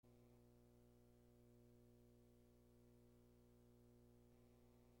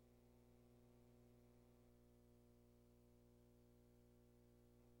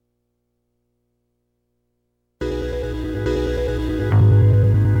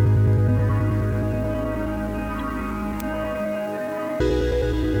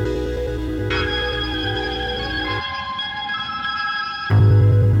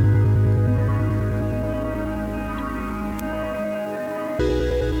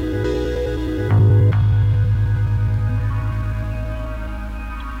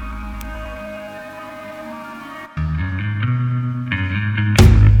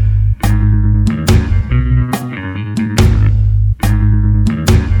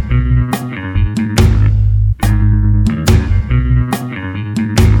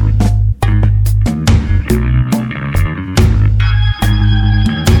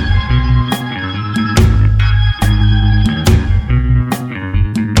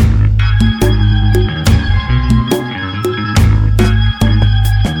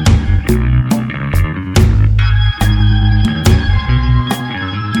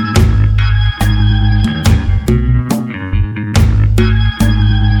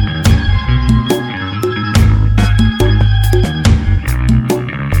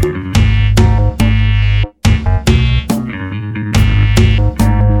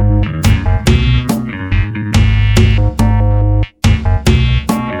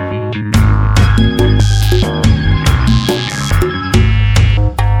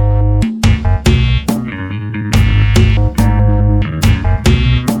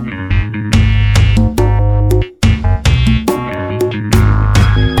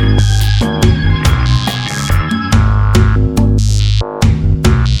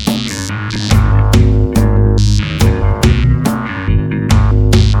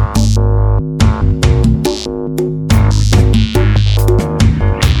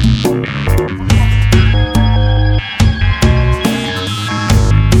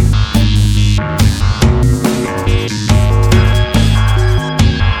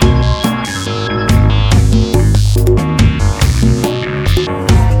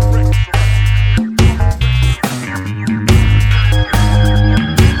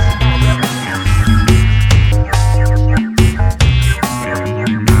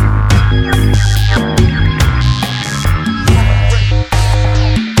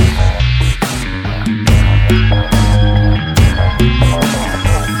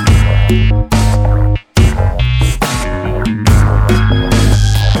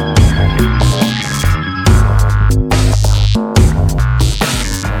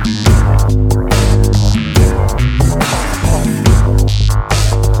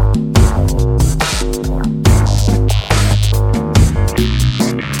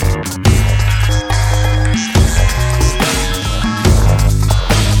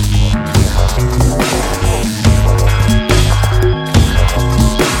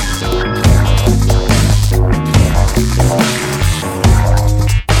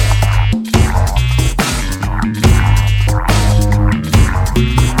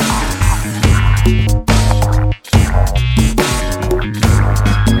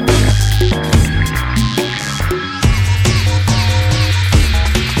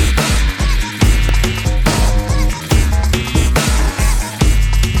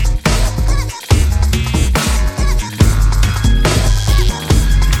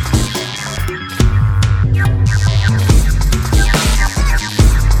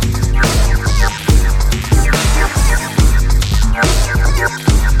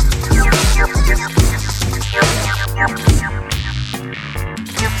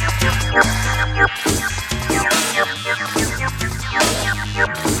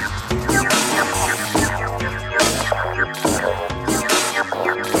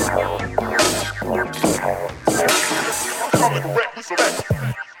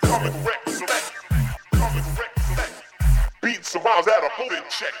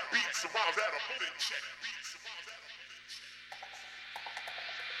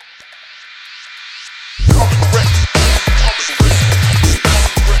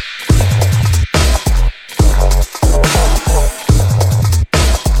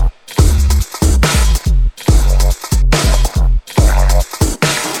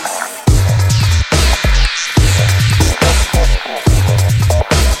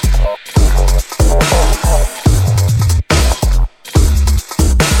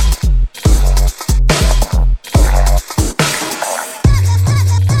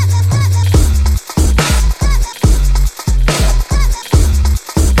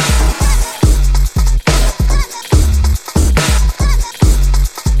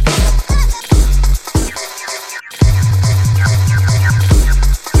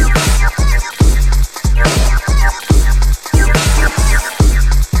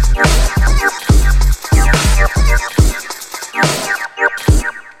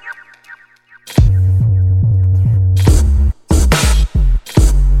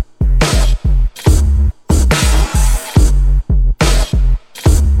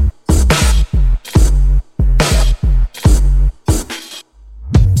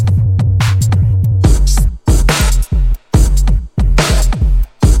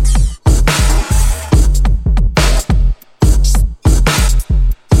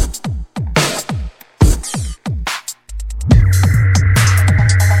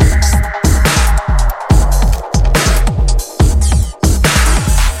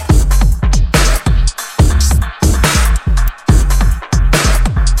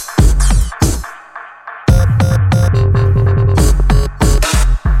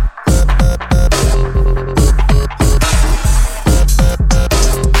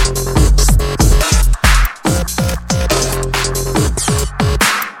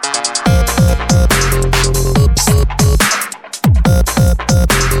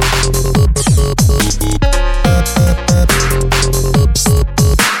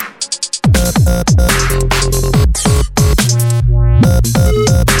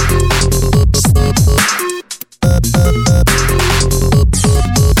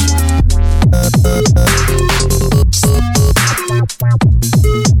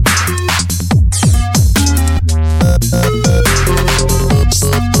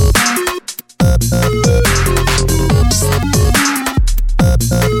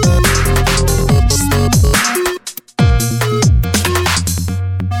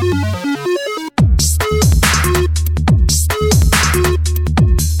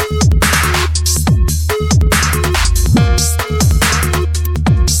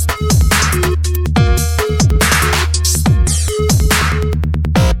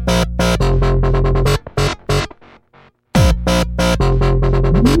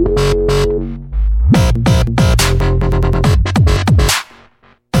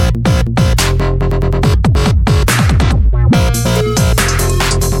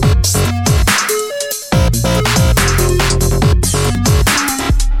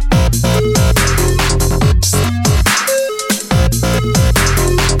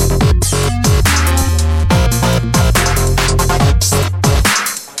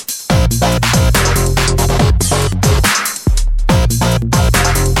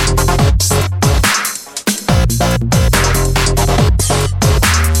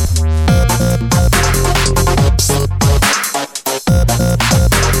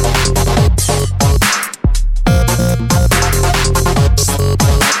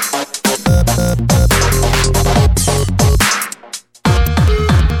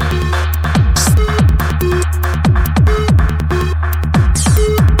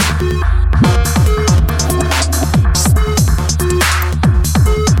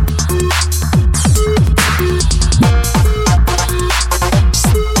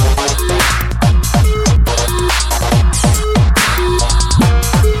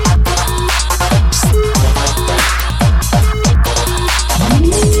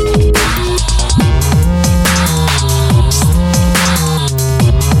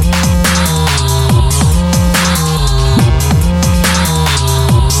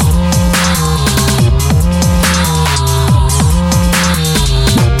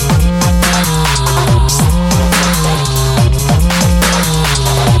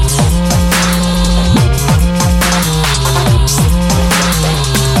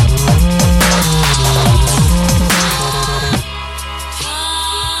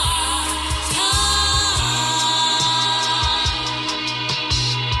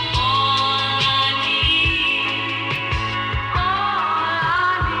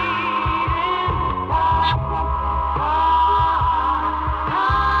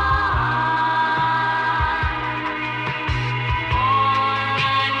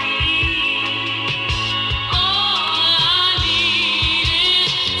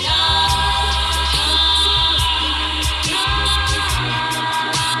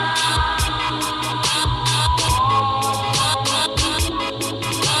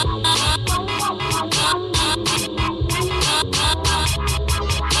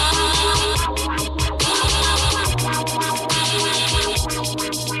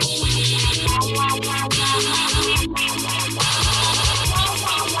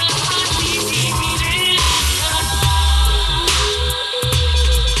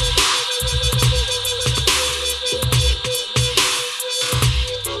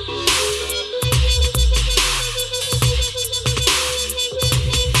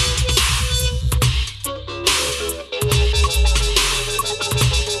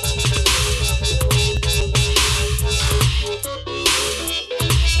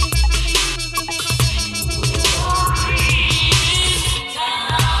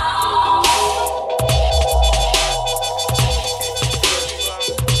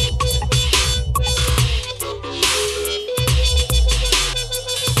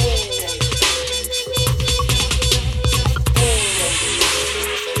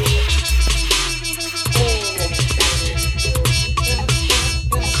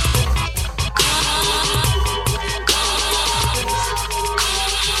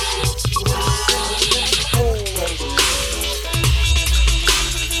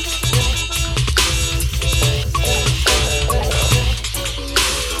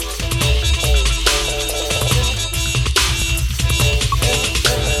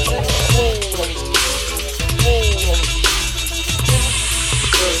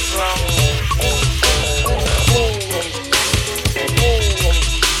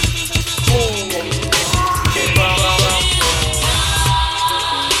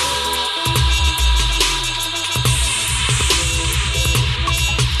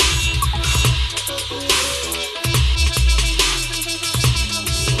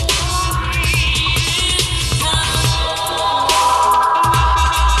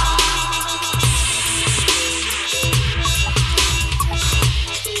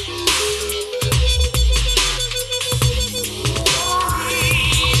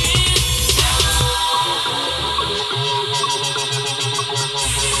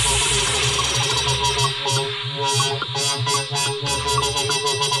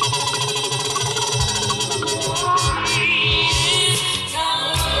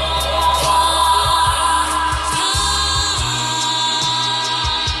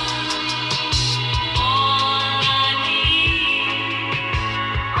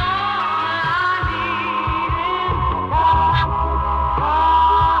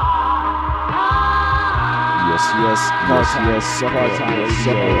Part-Time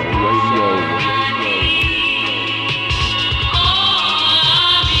Sucker Radio.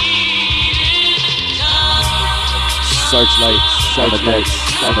 Searchlights on the decks,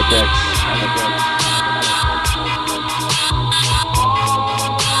 on the decks, on the decks.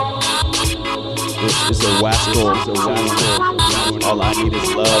 This is a Wasco, it's a Wasco. All I need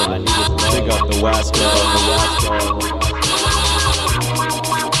is love, I need is love. Pick up the Wasco, the Wasco.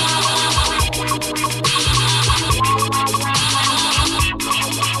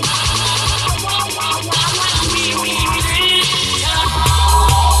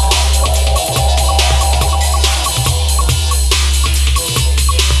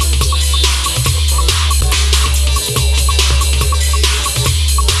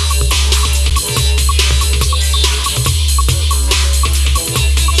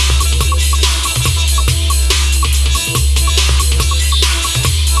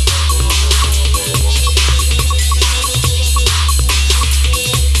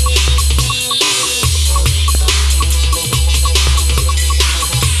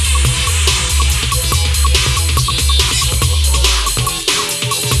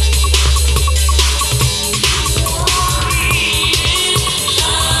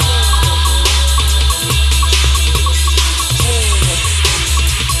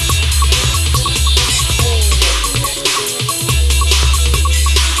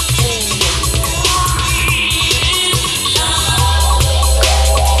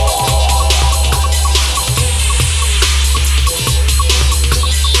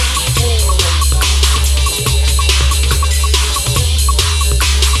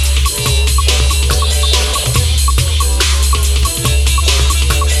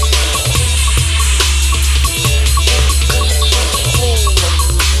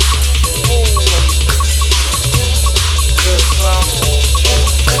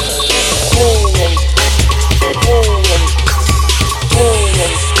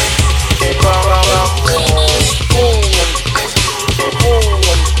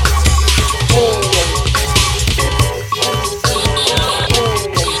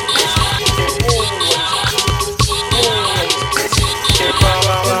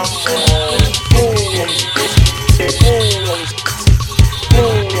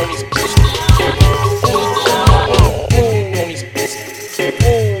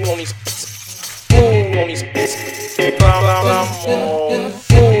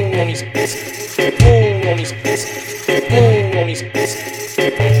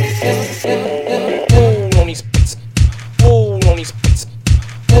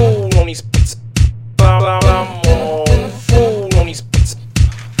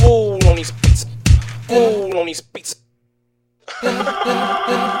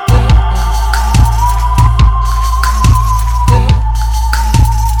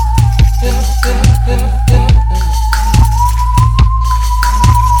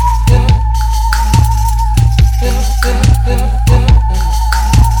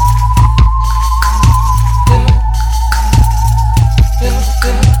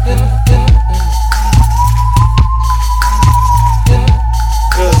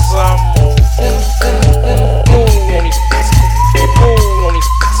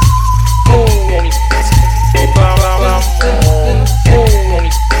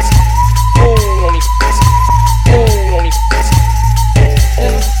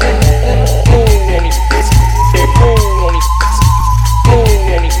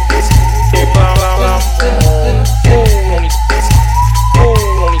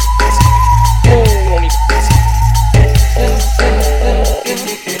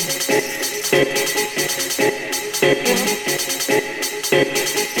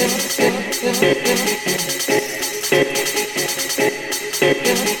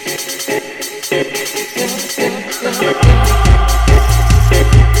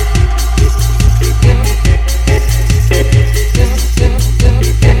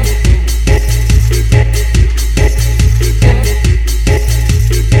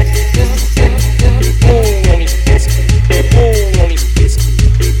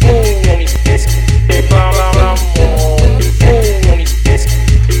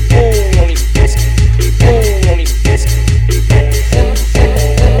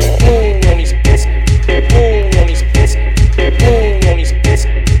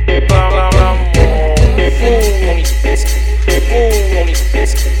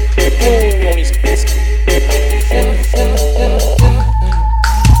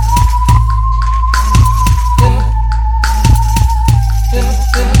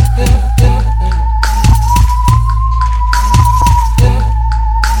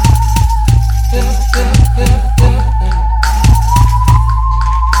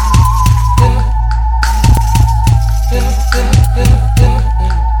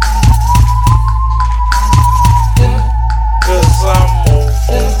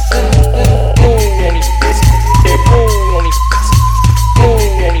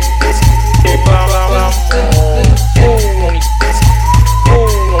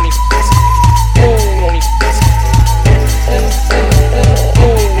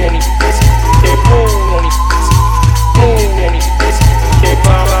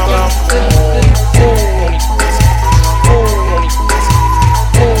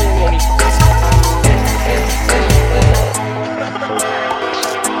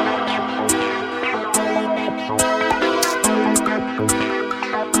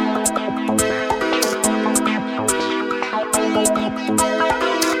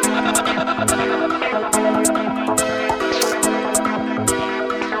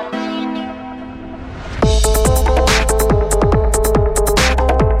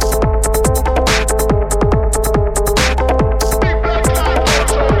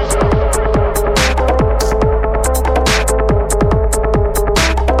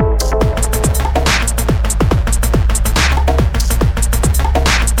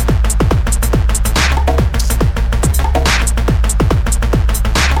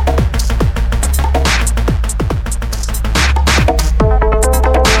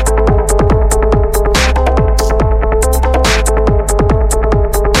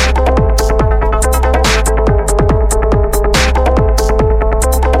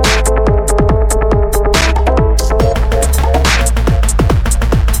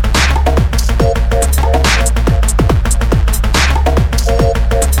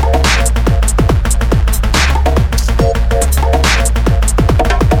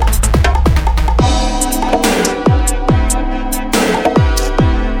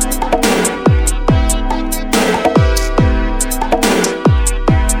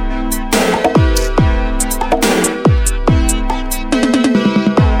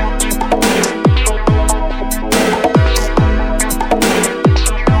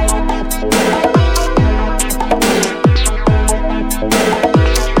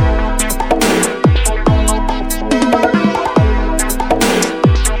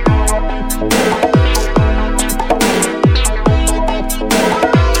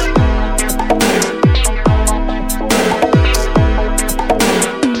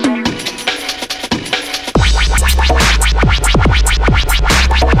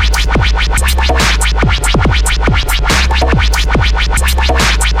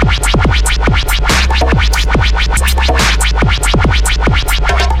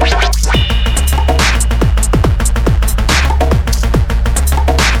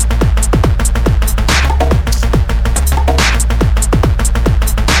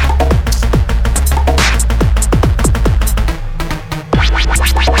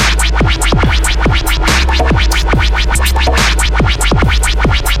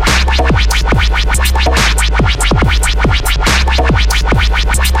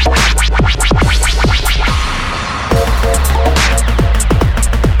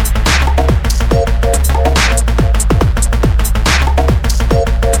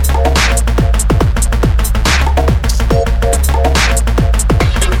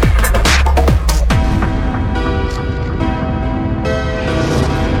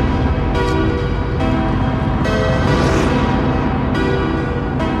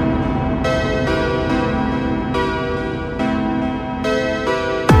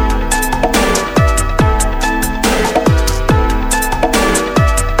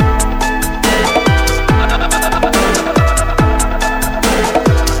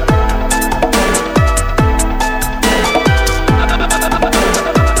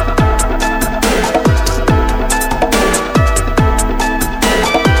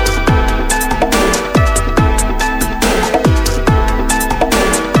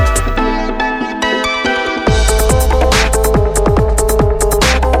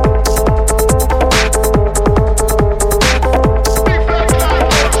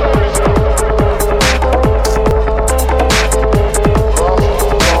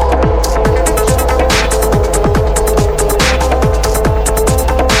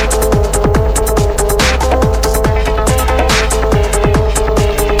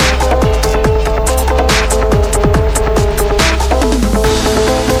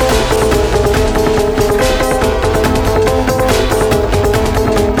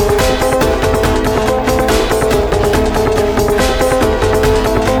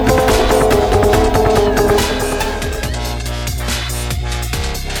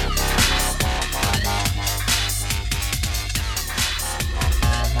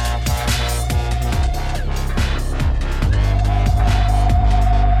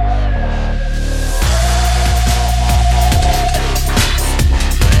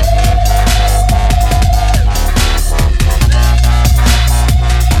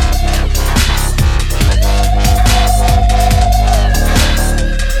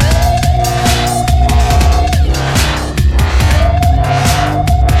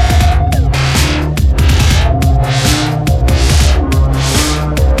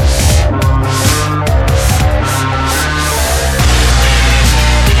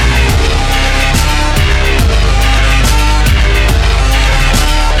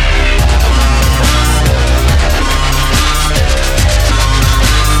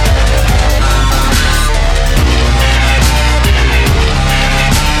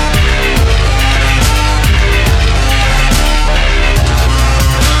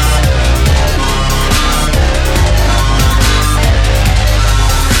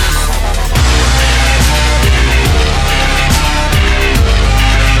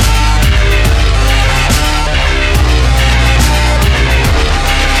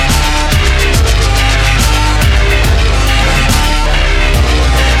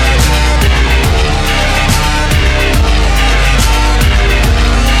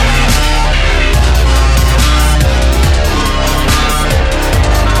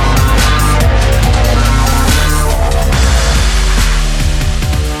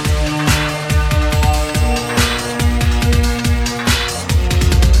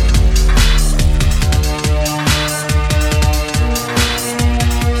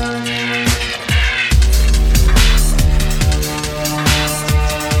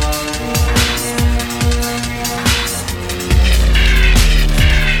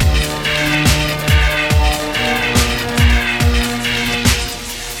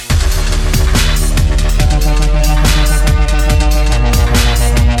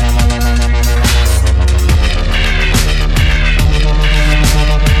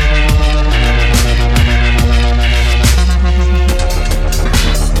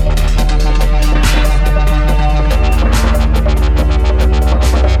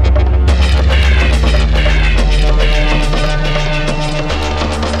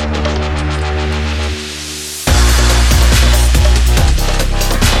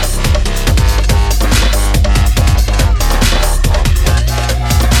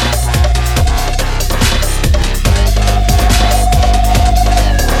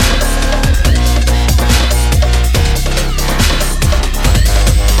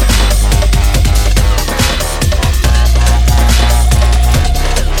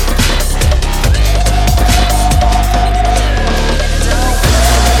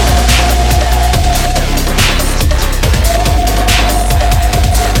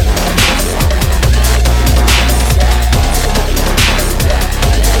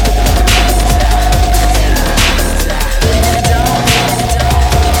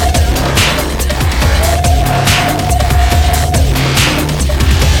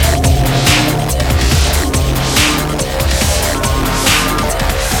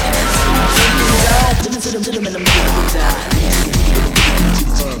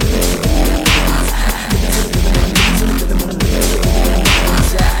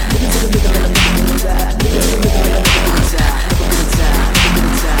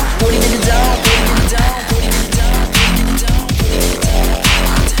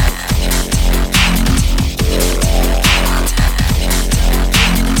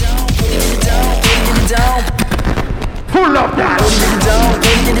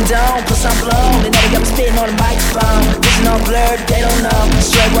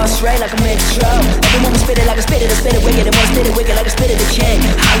 word walk straight like a metro. Everyone spit it like a spit it, wicked. They wanna spit it wicked like a spit it, the king.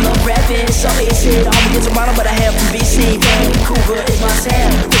 I love rapping, so easy. The homie gets around, but I have from BC. Vancouver is my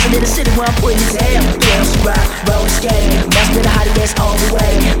town. Listen to the city where I'm putting his hand. Girls rock, roll skate. That's where the hottie gets all the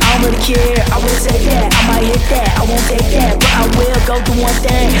way. I don't really care, I will take that. I might hit that, I won't take that, but I will go do one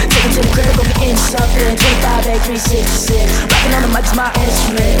thing. Take it to the crib, go get into something. 25, 8, 366. Rockin' on the mic is my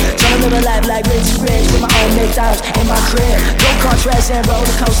instrument. Tryna live a life like Rich with my own McDonald's in my crib. Go contrast and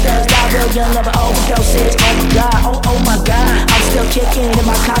roller coasters. Die real young, never overdoses. Oh my god, oh my god. I'm still kicking in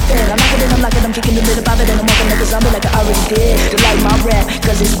my coffin. I'm knocking, I'm kicking the little bop it. And I'm walking like a zombie like I already did. To like my rap,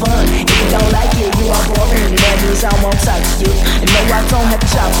 cause it's fun. If you don't like it, you are boring. And that means I won't talk to you. And no, I don't have to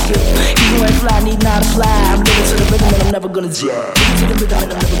talk to you. You ain't fly, need not apply. I'm living to the rhythm and I'm never gonna die. Living to the rhythm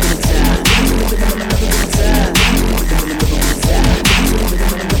and I'm never gonna die. Living to the rhythm and I'm never gonna die. Living to the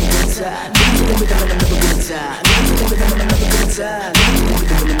rhythm and I'm never gonna die. Living to the rhythm and I'm never gonna die. Living to the rhythm and I'm never gonna die. Living to the rhythm and I'm never gonna die. Living to the rhythm and I'm never gonna die. Living to the rhythm and I'm never gonna die. Living to the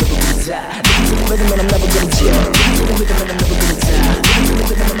rhythm and I'm never gonna die. Living to the rhythm and I'm never gonna die. Living to the rhythm and I'm never gonna die. Living to the rhythm and I'm never gonna die.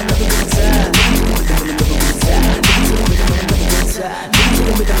 Living to the rhythm and I'm never gonna die. Living to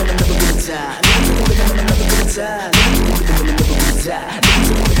the rhythm and I'm never gonna die. Living to the rhythm and I'm never gonna die. Living to the rhythm and I'm never gonna die.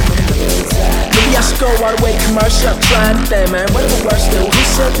 Maybe I should go all the way commercial. Try anything, man. Whatever works do. Who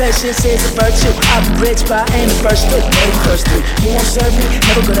said patience is a virtue? I'll be rich, but I ain't the first two. Ain't the first two. You won't serve me?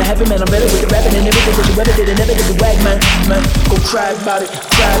 Never gonna have it, man. I'm better with the rapping and everything that you ever did and never did the wag, man. Go cry about it,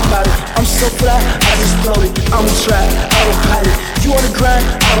 cry about it. I'm so fly, I just blow it. I don't try, I don't hide it. You on the grind,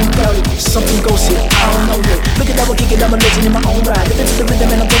 I don't doubt it. Something goes here, I don't know yet. Look at that, we're kicking, I'm a legend in my own ride. Living to the rhythm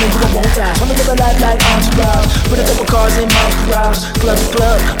and I'm feeling you, I won't die. Tryna live a life like entourage. Put a couple cars in my garage. Club to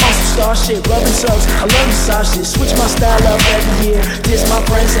club, on some star shit. Rubbing subs, I love the soft shit. Switch my style up every year. Diss my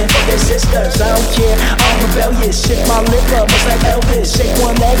friends and fuck their sisters. I don't care, I'm rebellious. Shift my lip up, much like Elvis. Shake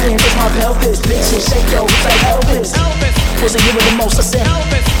one leg and kiss my pelvis. Bitches, shake your hips like Elvis. Wasn't here with the most, I said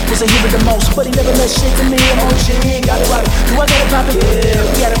Elvis. Wasn't here with the most, but he never let shit to me. I'm on shit, he ain't got it right. Do I got it poppin'? Yeah,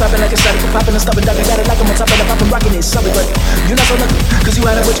 we got it poppin' like a shot. Poppin' and stoppin', dog. I got it like I'm on top of the poppin', rockin' it. Sorry, but you're not so lucky, cause you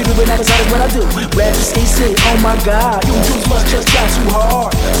had it what you do, but not as hard as what I do. Rap is easy, oh my god. You do must just try too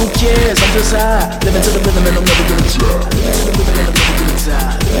hard. Who cares? I'm just high. Living to the rhythm and I'm never gonna die. Living to the rhythm and I'm never gonna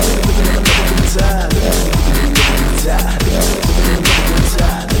die. Living to the rhythm and I'm never gonna die. Living to the rhythm and I'm never gonna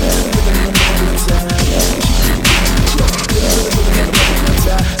die. Living to the rhythm and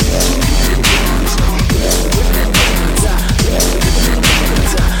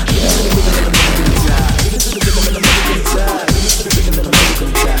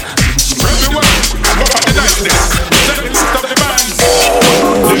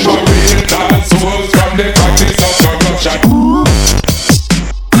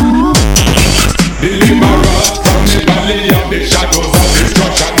never gonna die. Living to the rhythm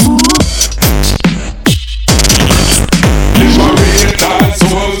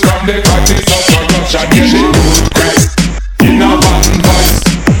and I'm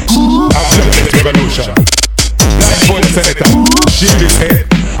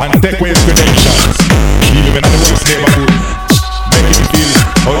never gonna die. And take away his credentials. Even in the worst neighborhood, make him feel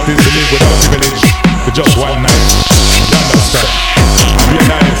how it is to live without privilege for just one night. You understand? And be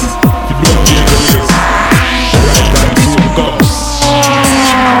nice. If you don't change your ways, the right time soon comes.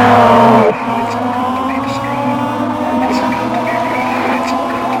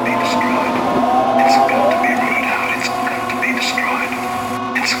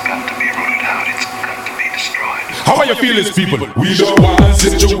 How are your feelings, people? We don't want a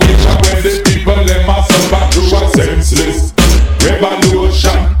situation where the people them are suffer through a senseless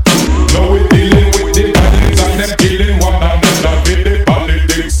revolution. Now we're dealing with the violence and them killing one another with the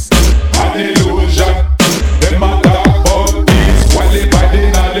politics and illusion. Them a talk about peace while they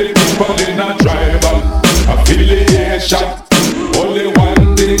fighting all the people in a tribal affiliation. Only one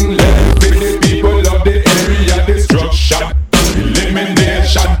thing left with the people of the area: destruction,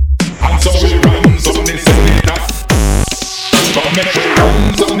 elimination. And so we run on the senator. Come make we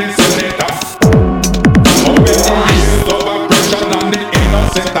runs on the senator. How many years of oppression and the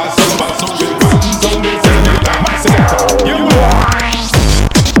innocent are suffer? So we runs on the senator. My senator, you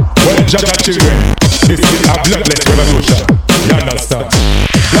well, Jaja children, this is a bloodless revolution. You understand?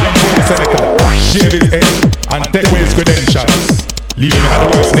 Blind for the senator, shave his head and take away his credentials. Leave him in the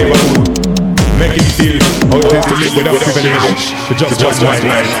worst neighborhood. Make him feel how it is to live without privilege for just one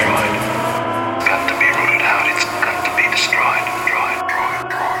life.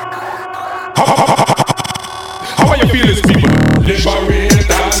 How are your feelings, people? Liberate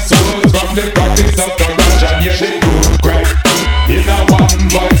our souls from the practice of corruption. Yeah, they do cry in a one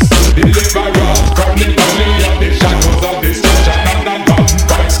voice. Deliver us from the valley of the shadows of destruction and a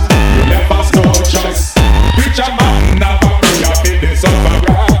gunfight. You left us no choice. Preach a man, not a prayer, be the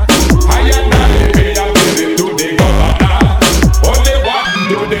sufferer.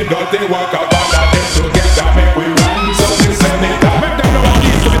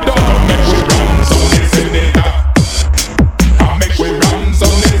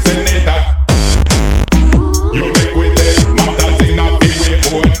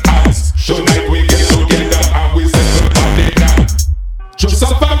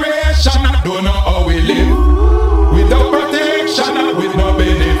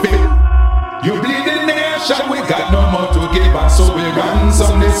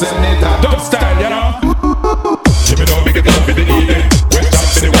 senator. Dub style, you know. Give me no, make it up for the evening. West Ham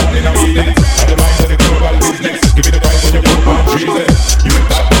for the one in a meeting. Have the mind of the global business. Give me the price when you put on treason. You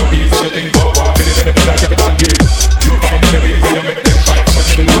talk about easy, you think about what? For the benefit of capital gain. You find the ways that you make them fight. How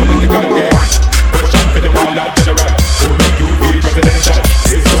much you know that you can get. West Ham for the one that general. Who make you feel presidential.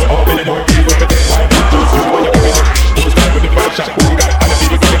 It's so up in the more people for them. Why not just you when you're giving it? Who's time with the first shot? Who got all the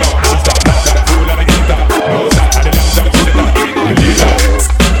people giving out? Who's that? Not that fool and the eater. No, that and the lambs and the senator. The leader.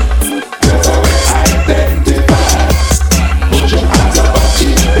 That's how we identify. Put your hands up and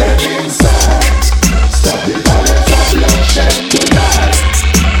keep them inside. Stop the violence of bloodshed tonight.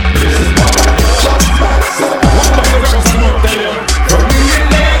 This is what I just myself. One of the girls I'm gonna tell you. From the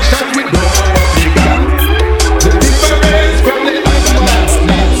election we know what we got. The difference from the other last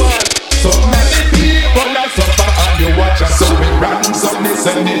night. So many people that suffer and you watch us. So we ransom the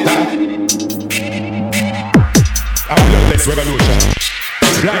senator. I love this revolution.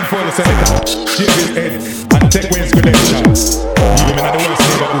 Blindfold the senator, shave his head, and take away his credentials. Leave him in the worst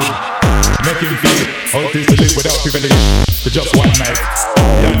neighborhood. Make him feel how it is to live without privilege for just one night.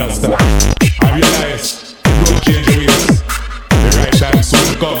 You understand? I realize you don't change your ways. The right time soon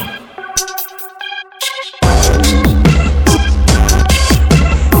to come.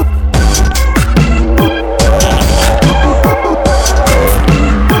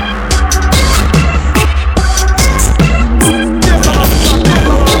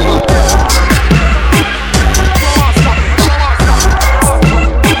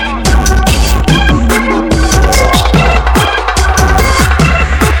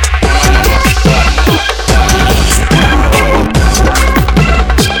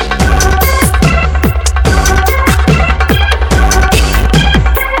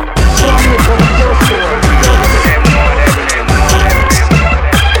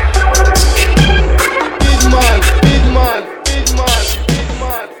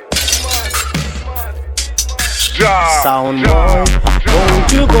 Sound boy,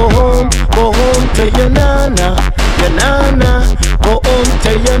 won't you go home to your nana, go home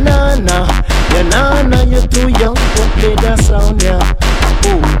to your nana, you're too young to play that sound, yeah.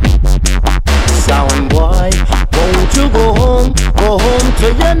 Ooh. Sound boy, won't you go home to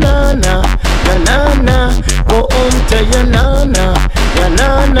your nana, go home to your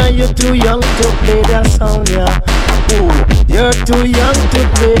nana, you're too young to play that sound, yeah. Ooh, you're too young to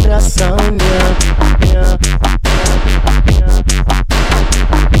play that sound, yeah.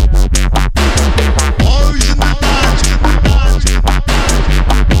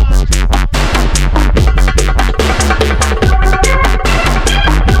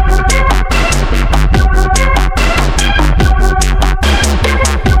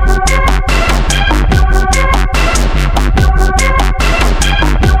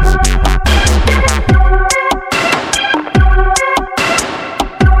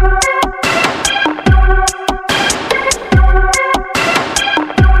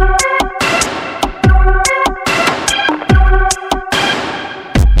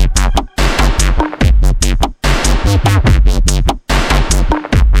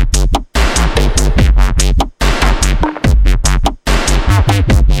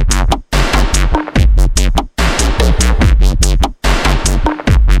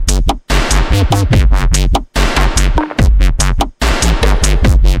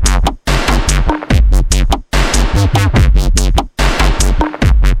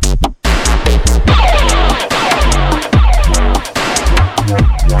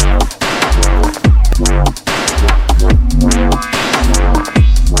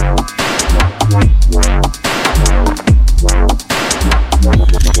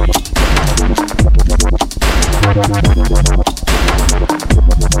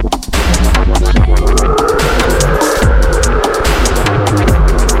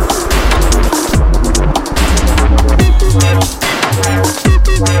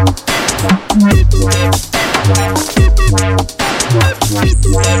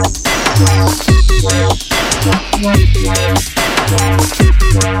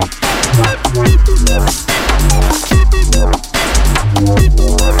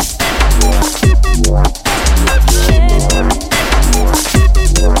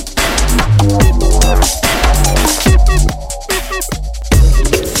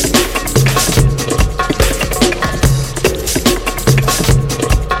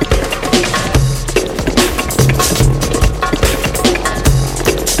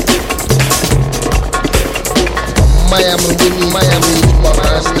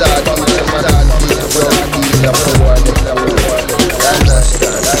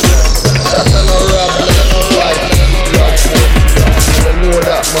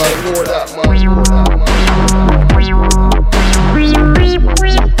 Know that, man.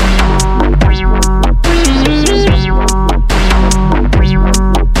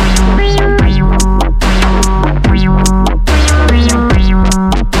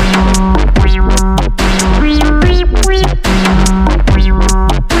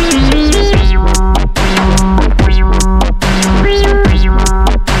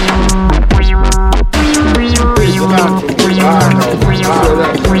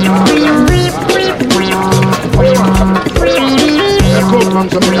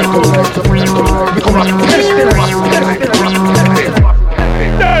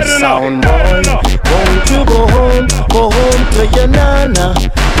 Sound boy, won't you go home to your nana,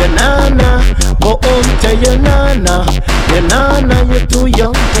 go home to your nana, you're too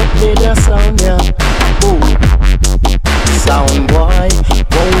young to play that sound, yeah. Ooh. Sound boy,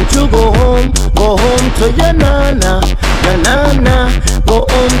 won't you go home to your nana, go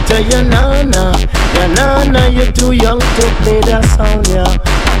home to your nana, you're too young to play that sound, yeah.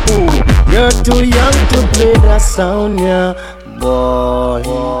 Ooh, you're too young to play that sound, yeah, boy.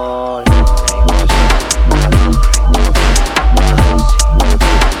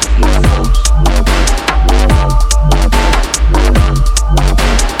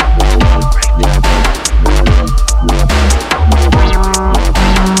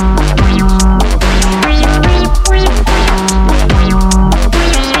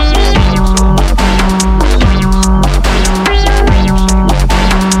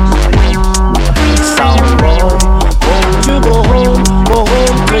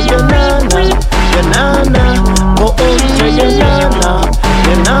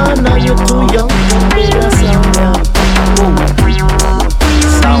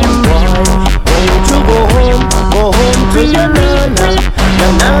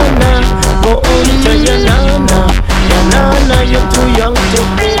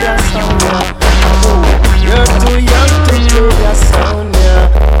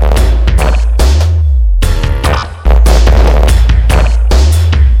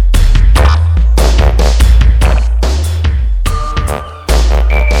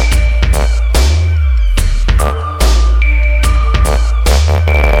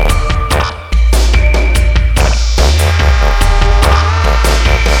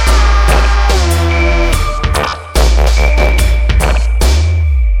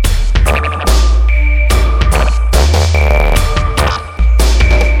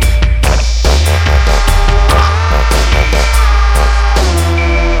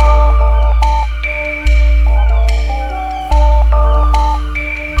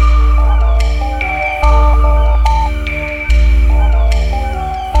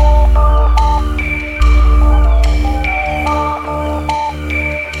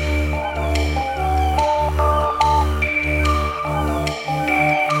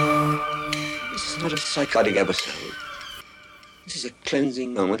 Psychotic episode. This is a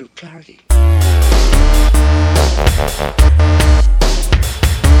cleansing moment of clarity.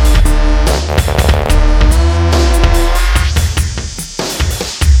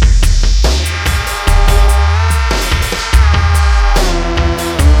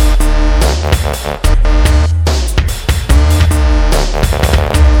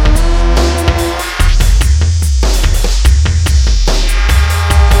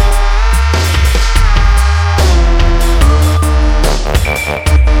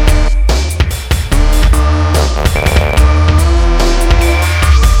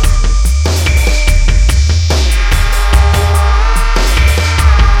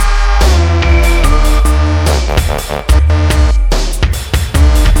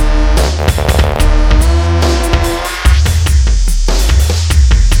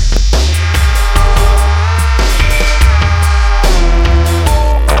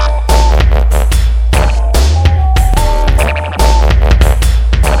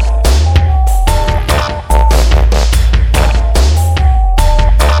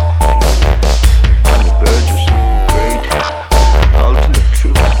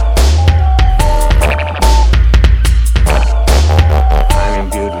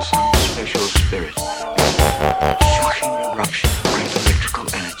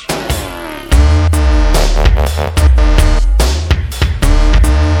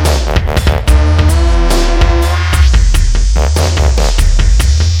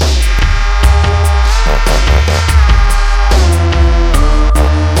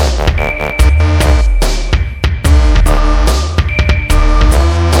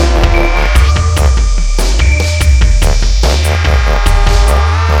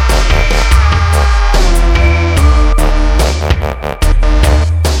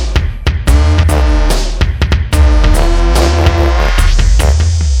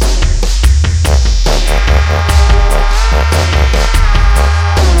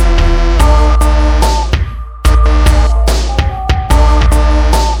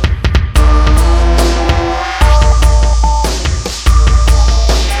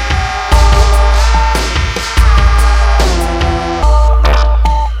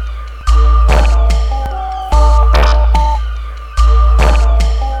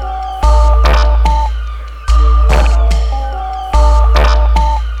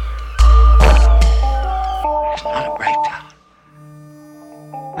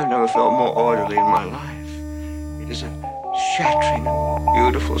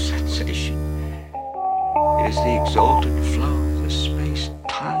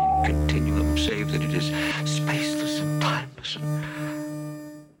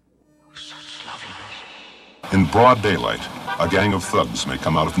 In broad daylight, a gang of thugs may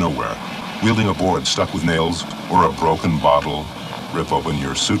come out of nowhere, wielding a board stuck with nails or a broken bottle, rip open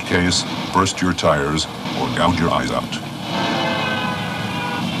your suitcase, burst your tires, or gouge your eyes out.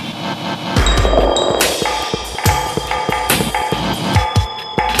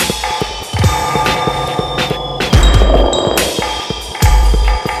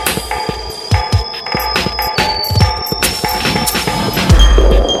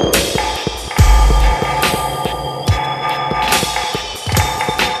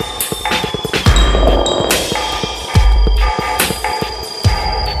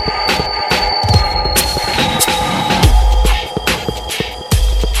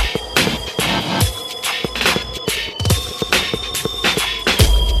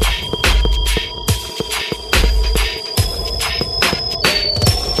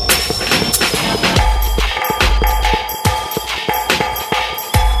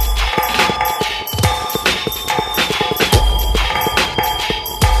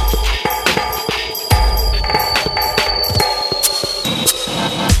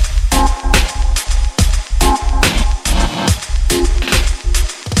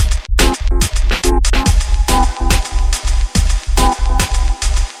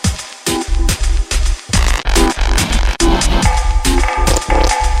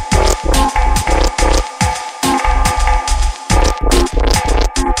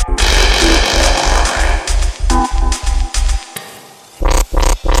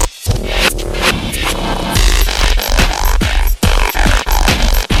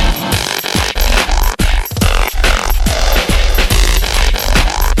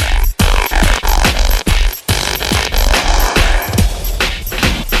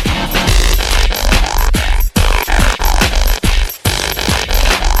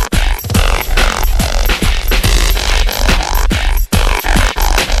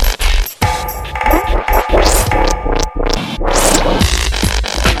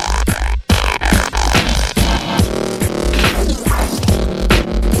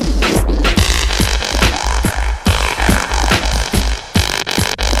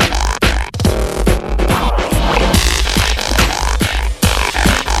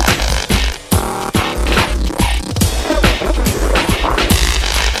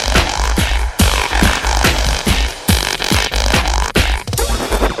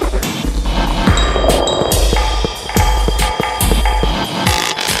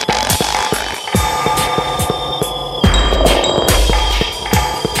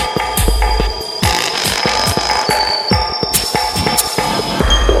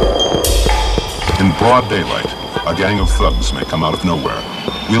 broad daylight, a gang of thugs may come out of nowhere,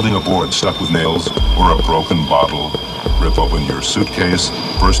 wielding a board stuck with nails or a broken bottle, rip open your suitcase,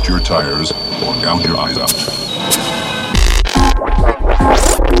 burst your tires, or gouge your eyes out.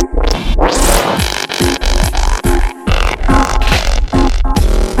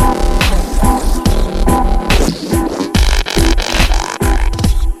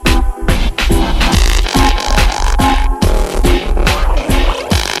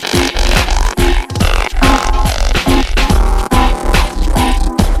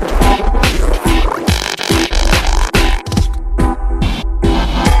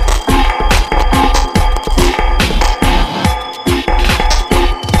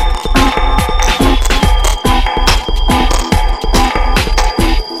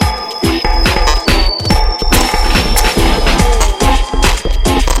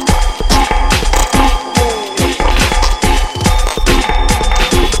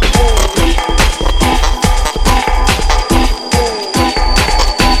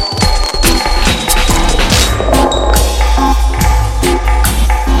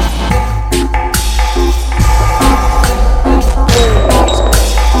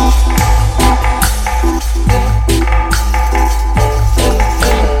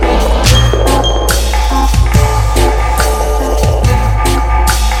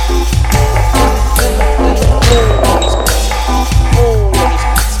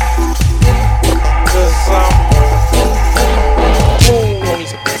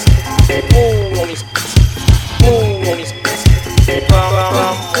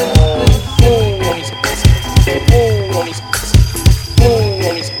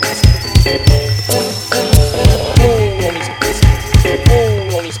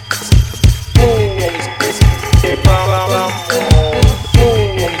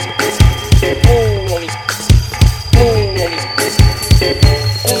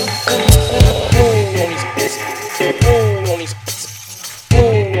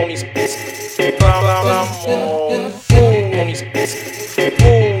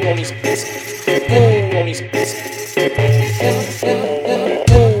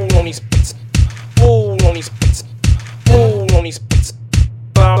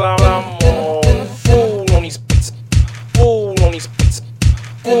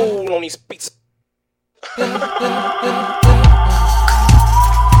 Move on these beats.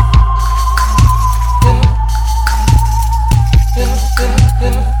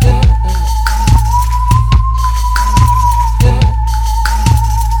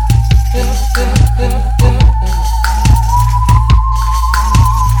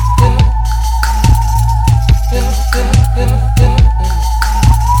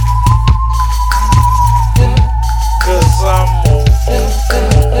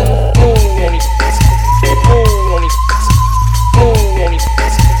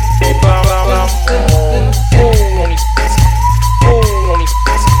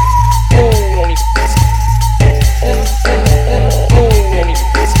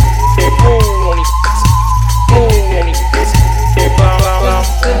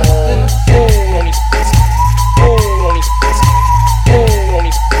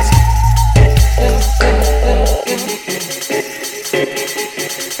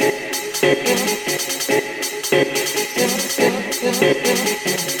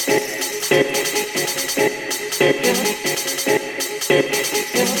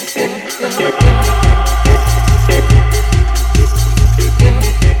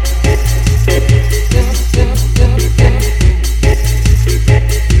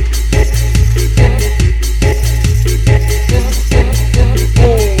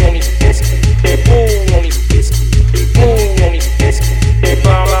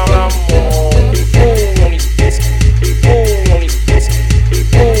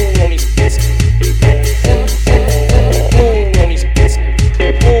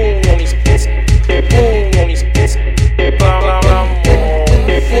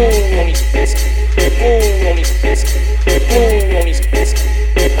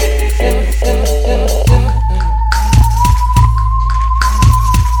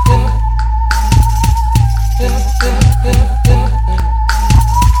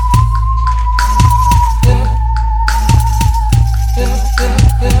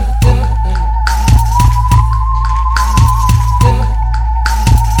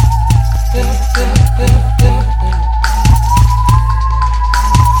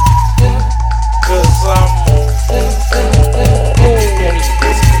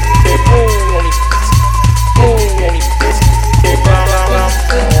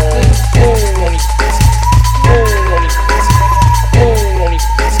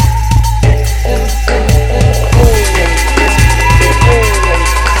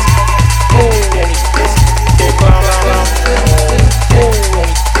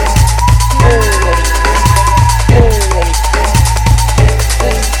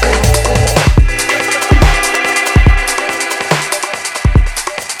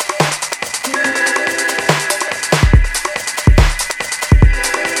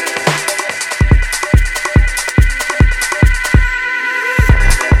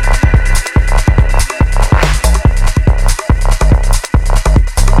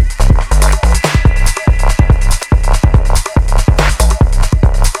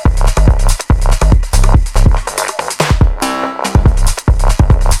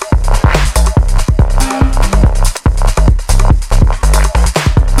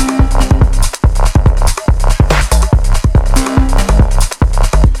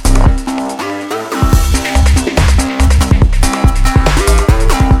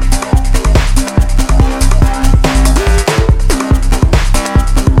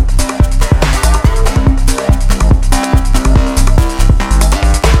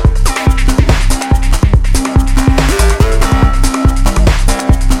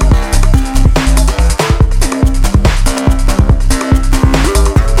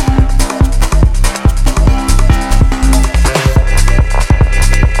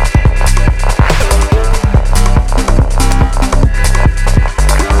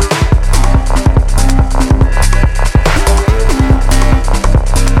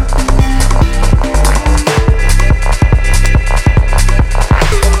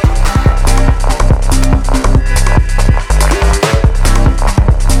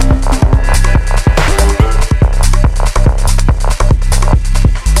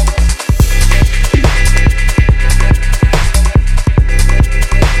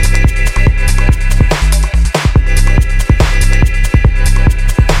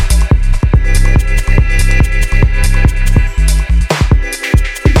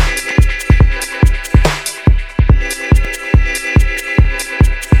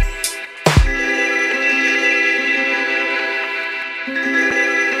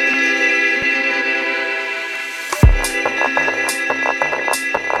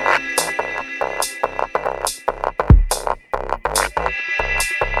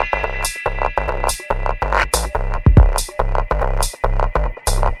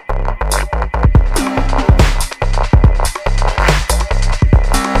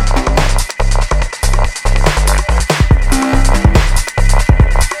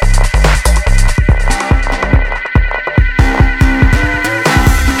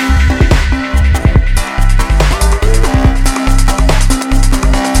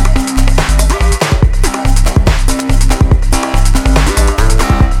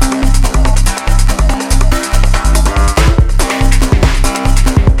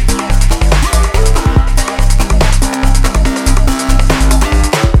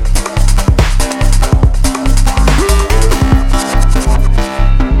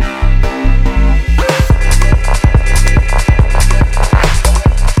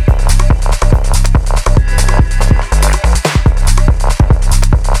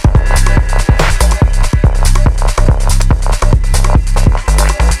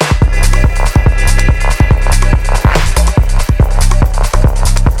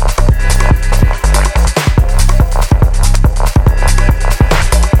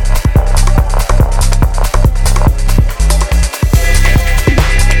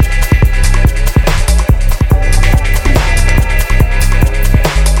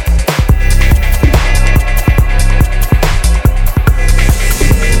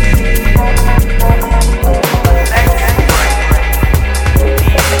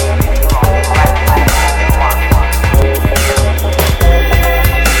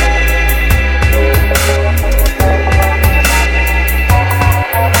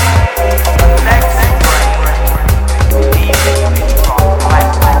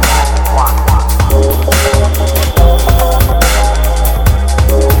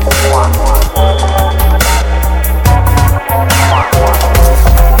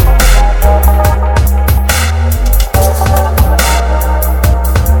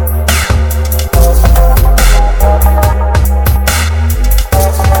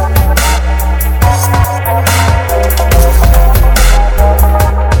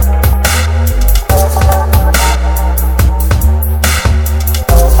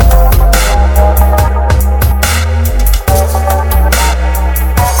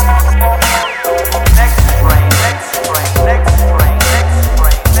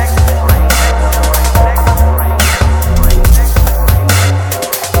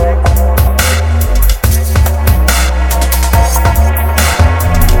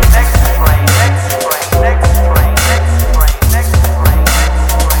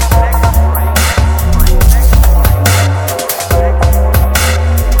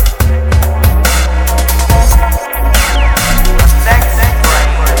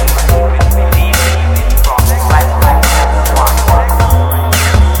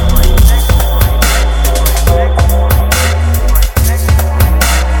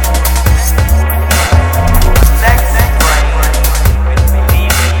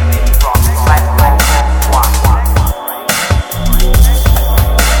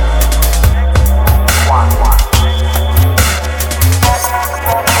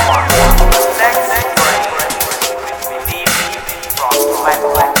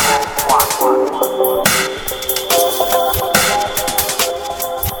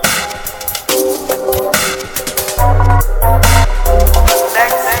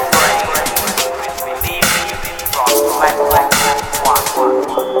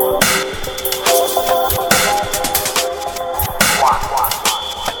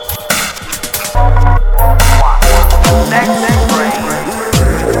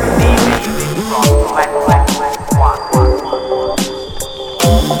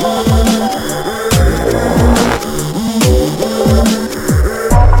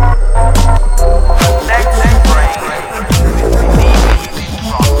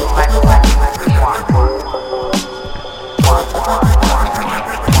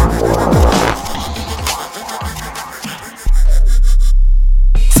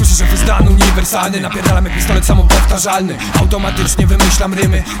 Napierdalamy pistolet samopowtarzalny. Automatycznie wymyślam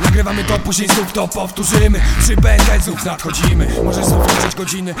rymy. Nagrywamy to, później znów to powtórzymy. Przy BND znów nadchodzimy. Możesz znów liczyć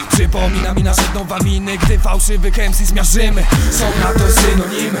godziny. Przypomina mi nasze dopaminy, gdy fałszywych MC zmiażdżymy. Są na to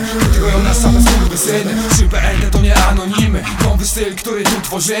synonimy, krytykują nas same skurwysyny. Przy BND to nie anonimy. Nowy styl, który tu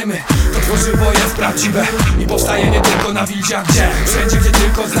tworzymy, to tworzywo jest prawdziwe i powstaje nie tylko na Wildzie, gdzie wszędzie, gdzie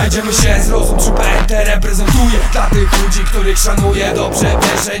tylko znajdziemy się. Zrozum, czy BND reprezentuje dla tych ludzi, których szanuję. Dobrze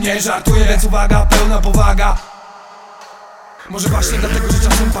wiesz, że nie żartuję, więc uwaga, pełna powaga. Może właśnie dlatego, że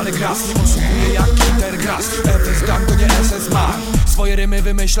czasem palę gras. Nie poszukuję jak Intergrass. FS Gang to nie SS Man. Swoje rymy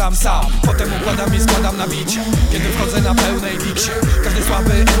wymyślam sam, potem układam i składam na bicie. Kiedy wchodzę na pełnej biksie, każdy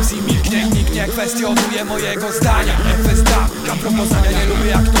słaby MC milknie i nikt nie kwestionuje mojego zdania. FS Gang, dla propozycja, nie lubię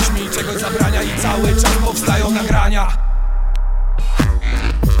jak ktoś mi czegoś zabrania i cały czas powstają nagrania.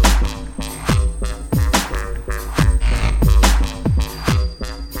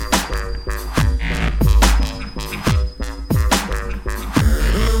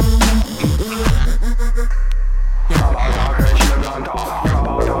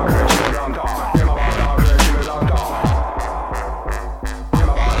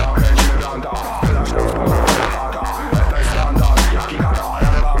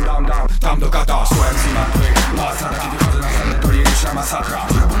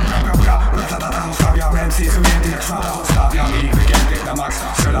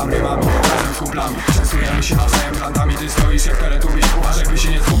 Częstujemy się nawzajem plantami. Ty stoisz jak teletubiś. Uważaj, by się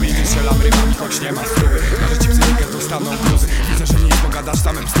nie zgubić. Ty strzelam rymami, choć nie ma spróby. Może ci psychikę dostaną bluzy. Widzę, że nic, bo gadasz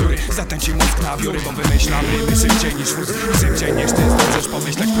same bzdury. Zatem ci mózg na wióry, bo wymyślam rymy szybciej niż wóz. Szybciej niż ty zdążysz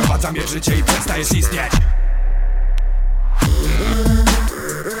pomyśleć. Wprowadzam je w życie i przestajesz istnieć.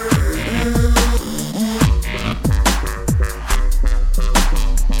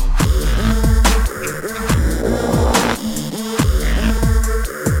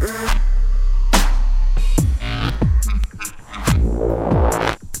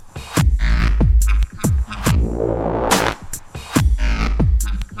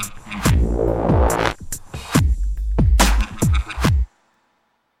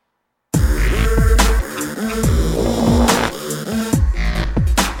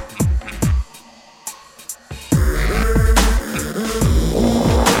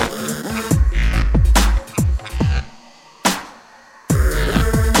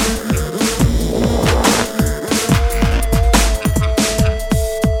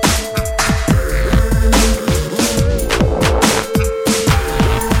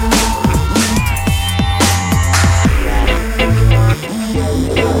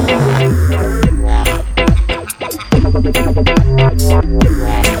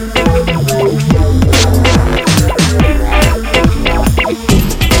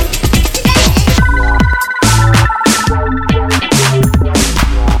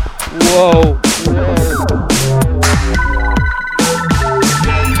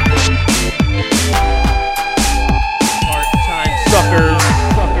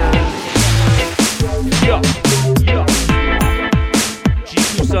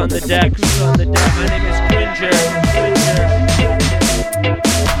 on the deck? Who's on the deck? My name is Cringer.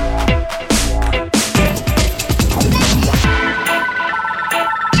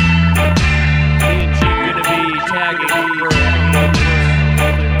 Me and Chief gonna be tagging for a moment.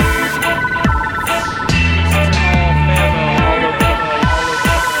 Pieces of all famo all over the place.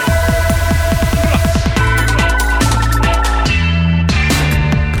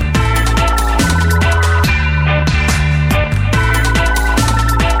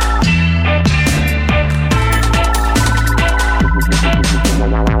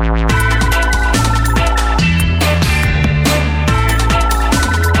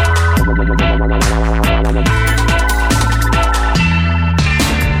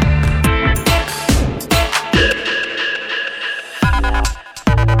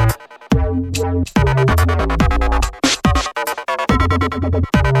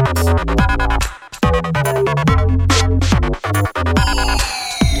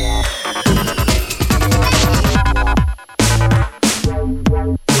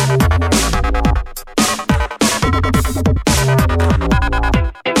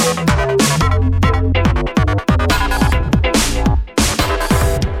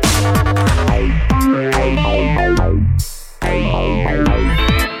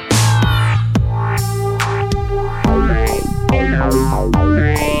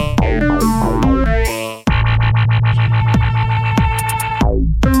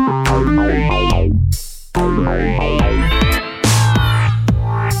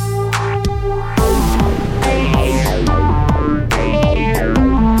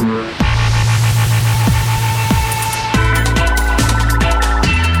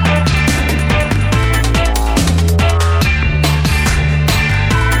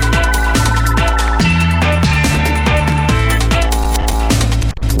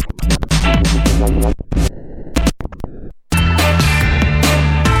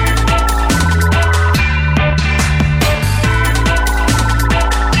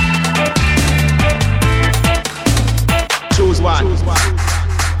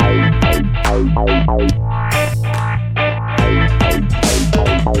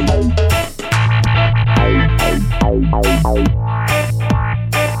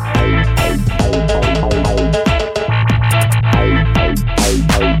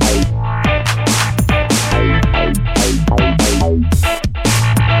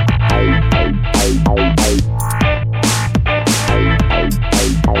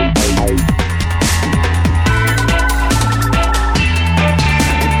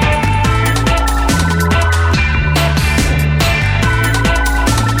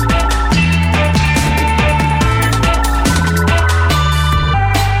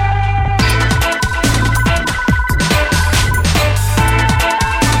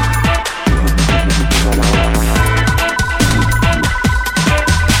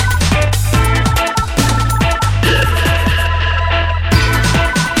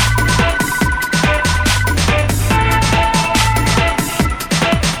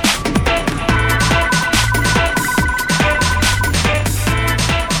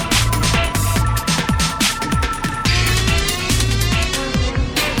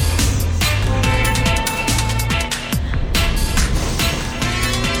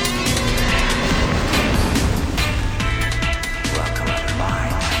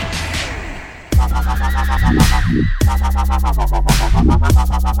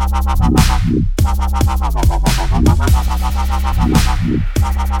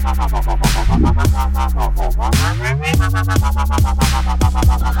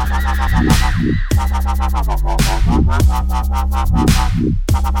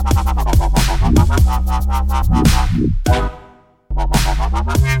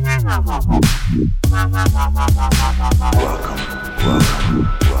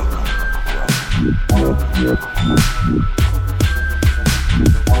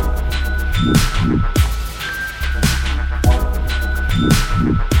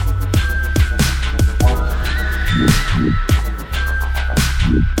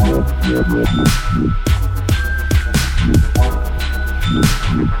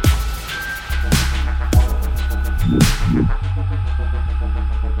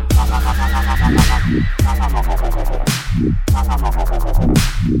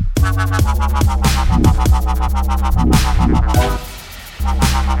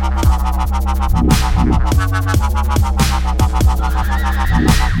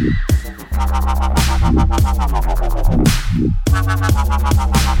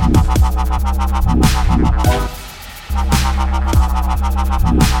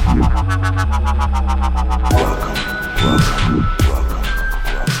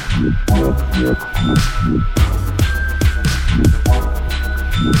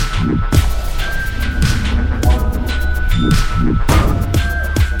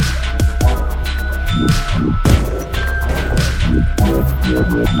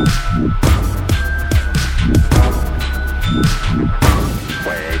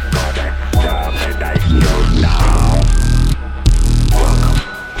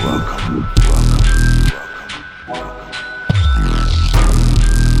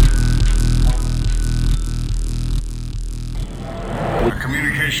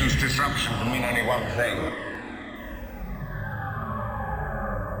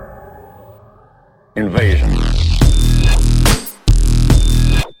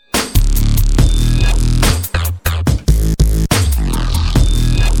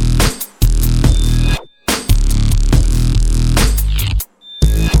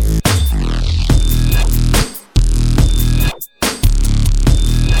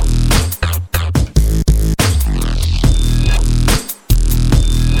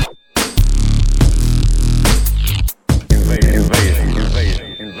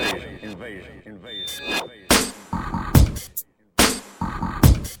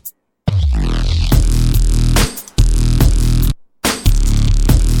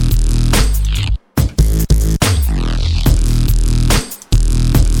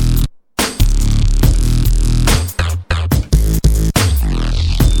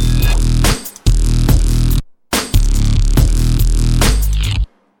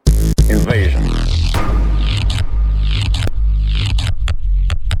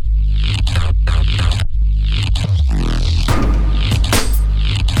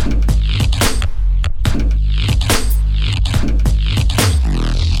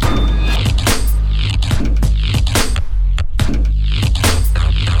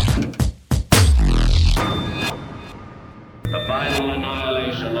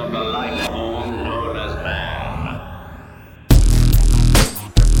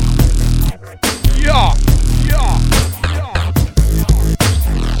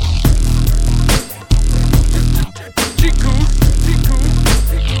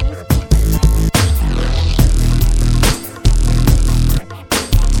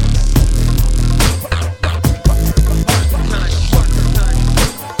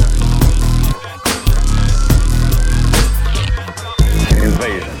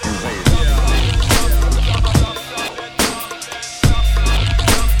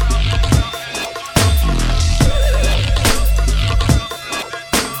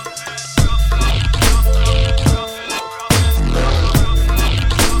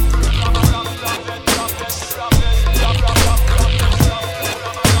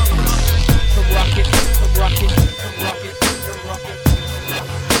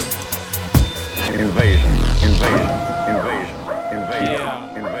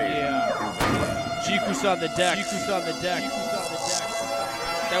 G-Cruise on the deck.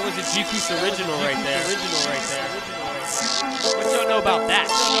 That was a G-Cruise original right there. What y'all know about that?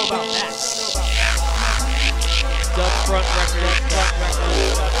 Dub front record.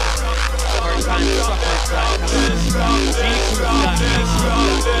 Hard time suckers.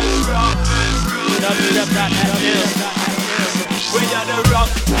 G-Cruise.net. We are the rock.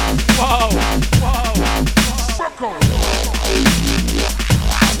 Whoa.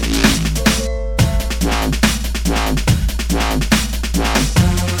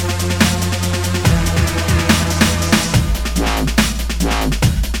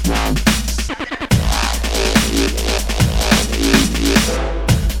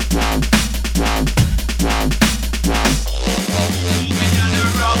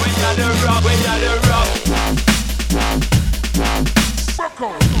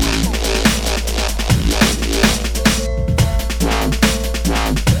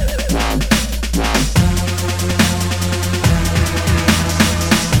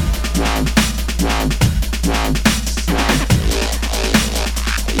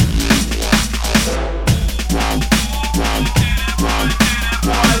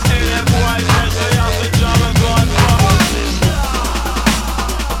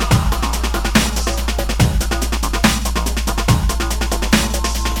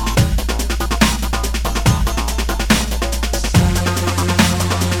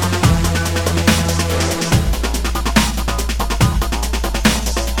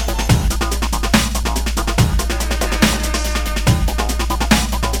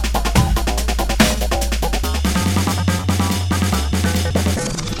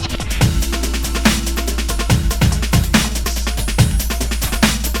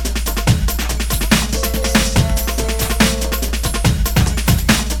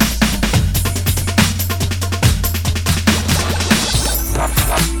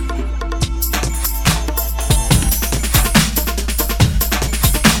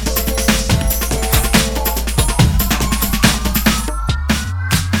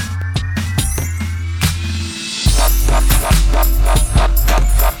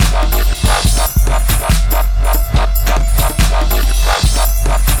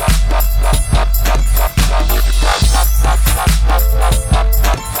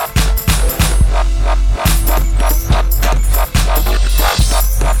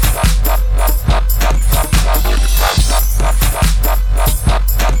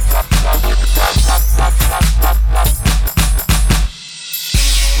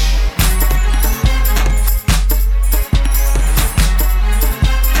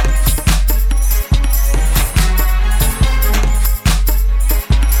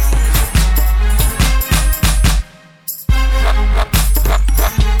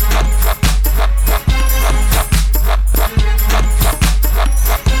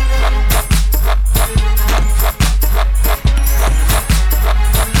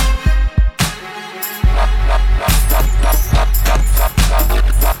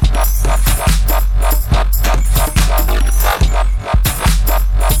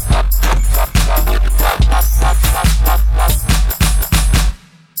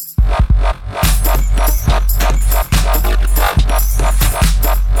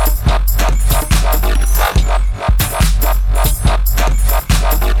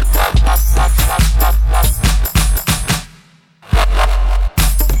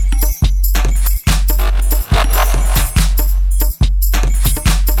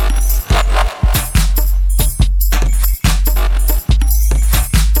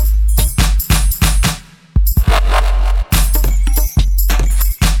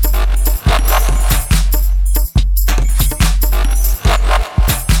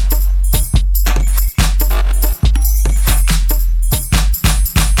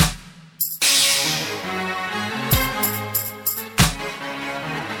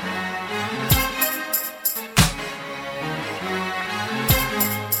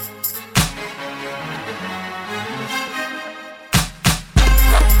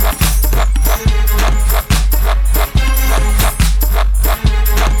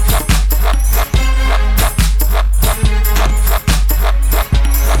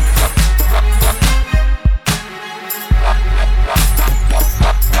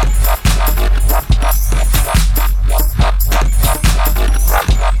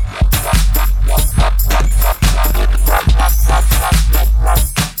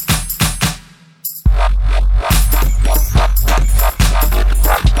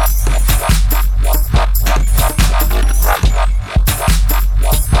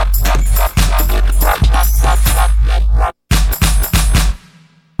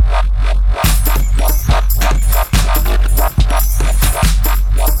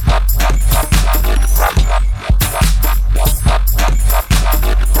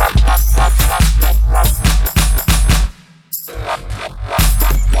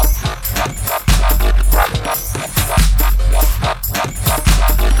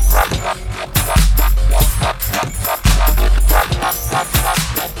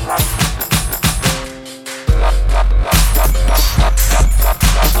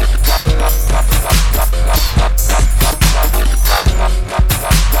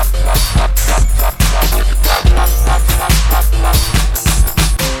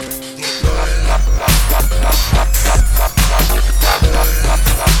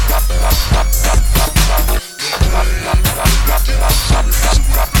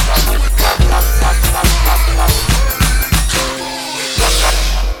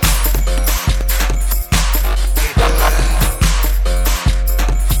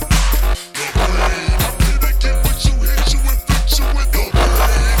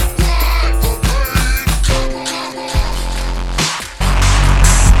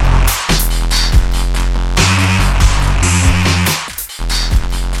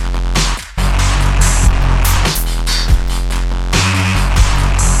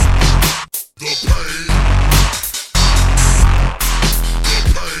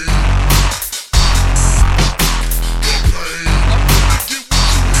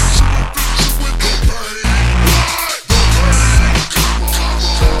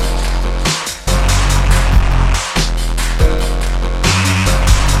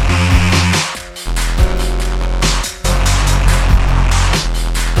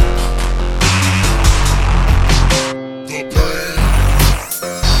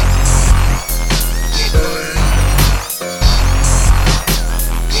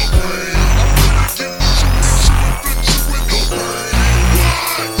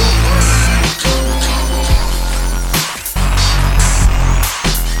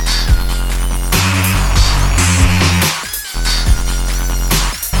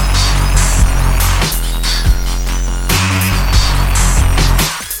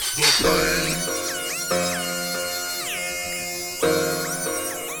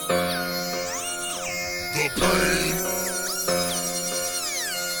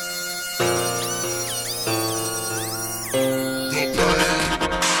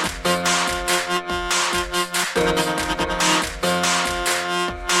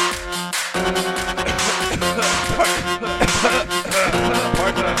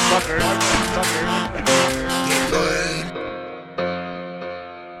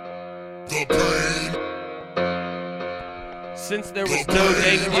 Since there was no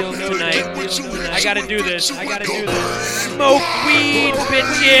dang deals tonight, I gotta do this. Smoke weed,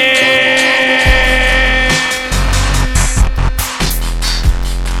 bitches!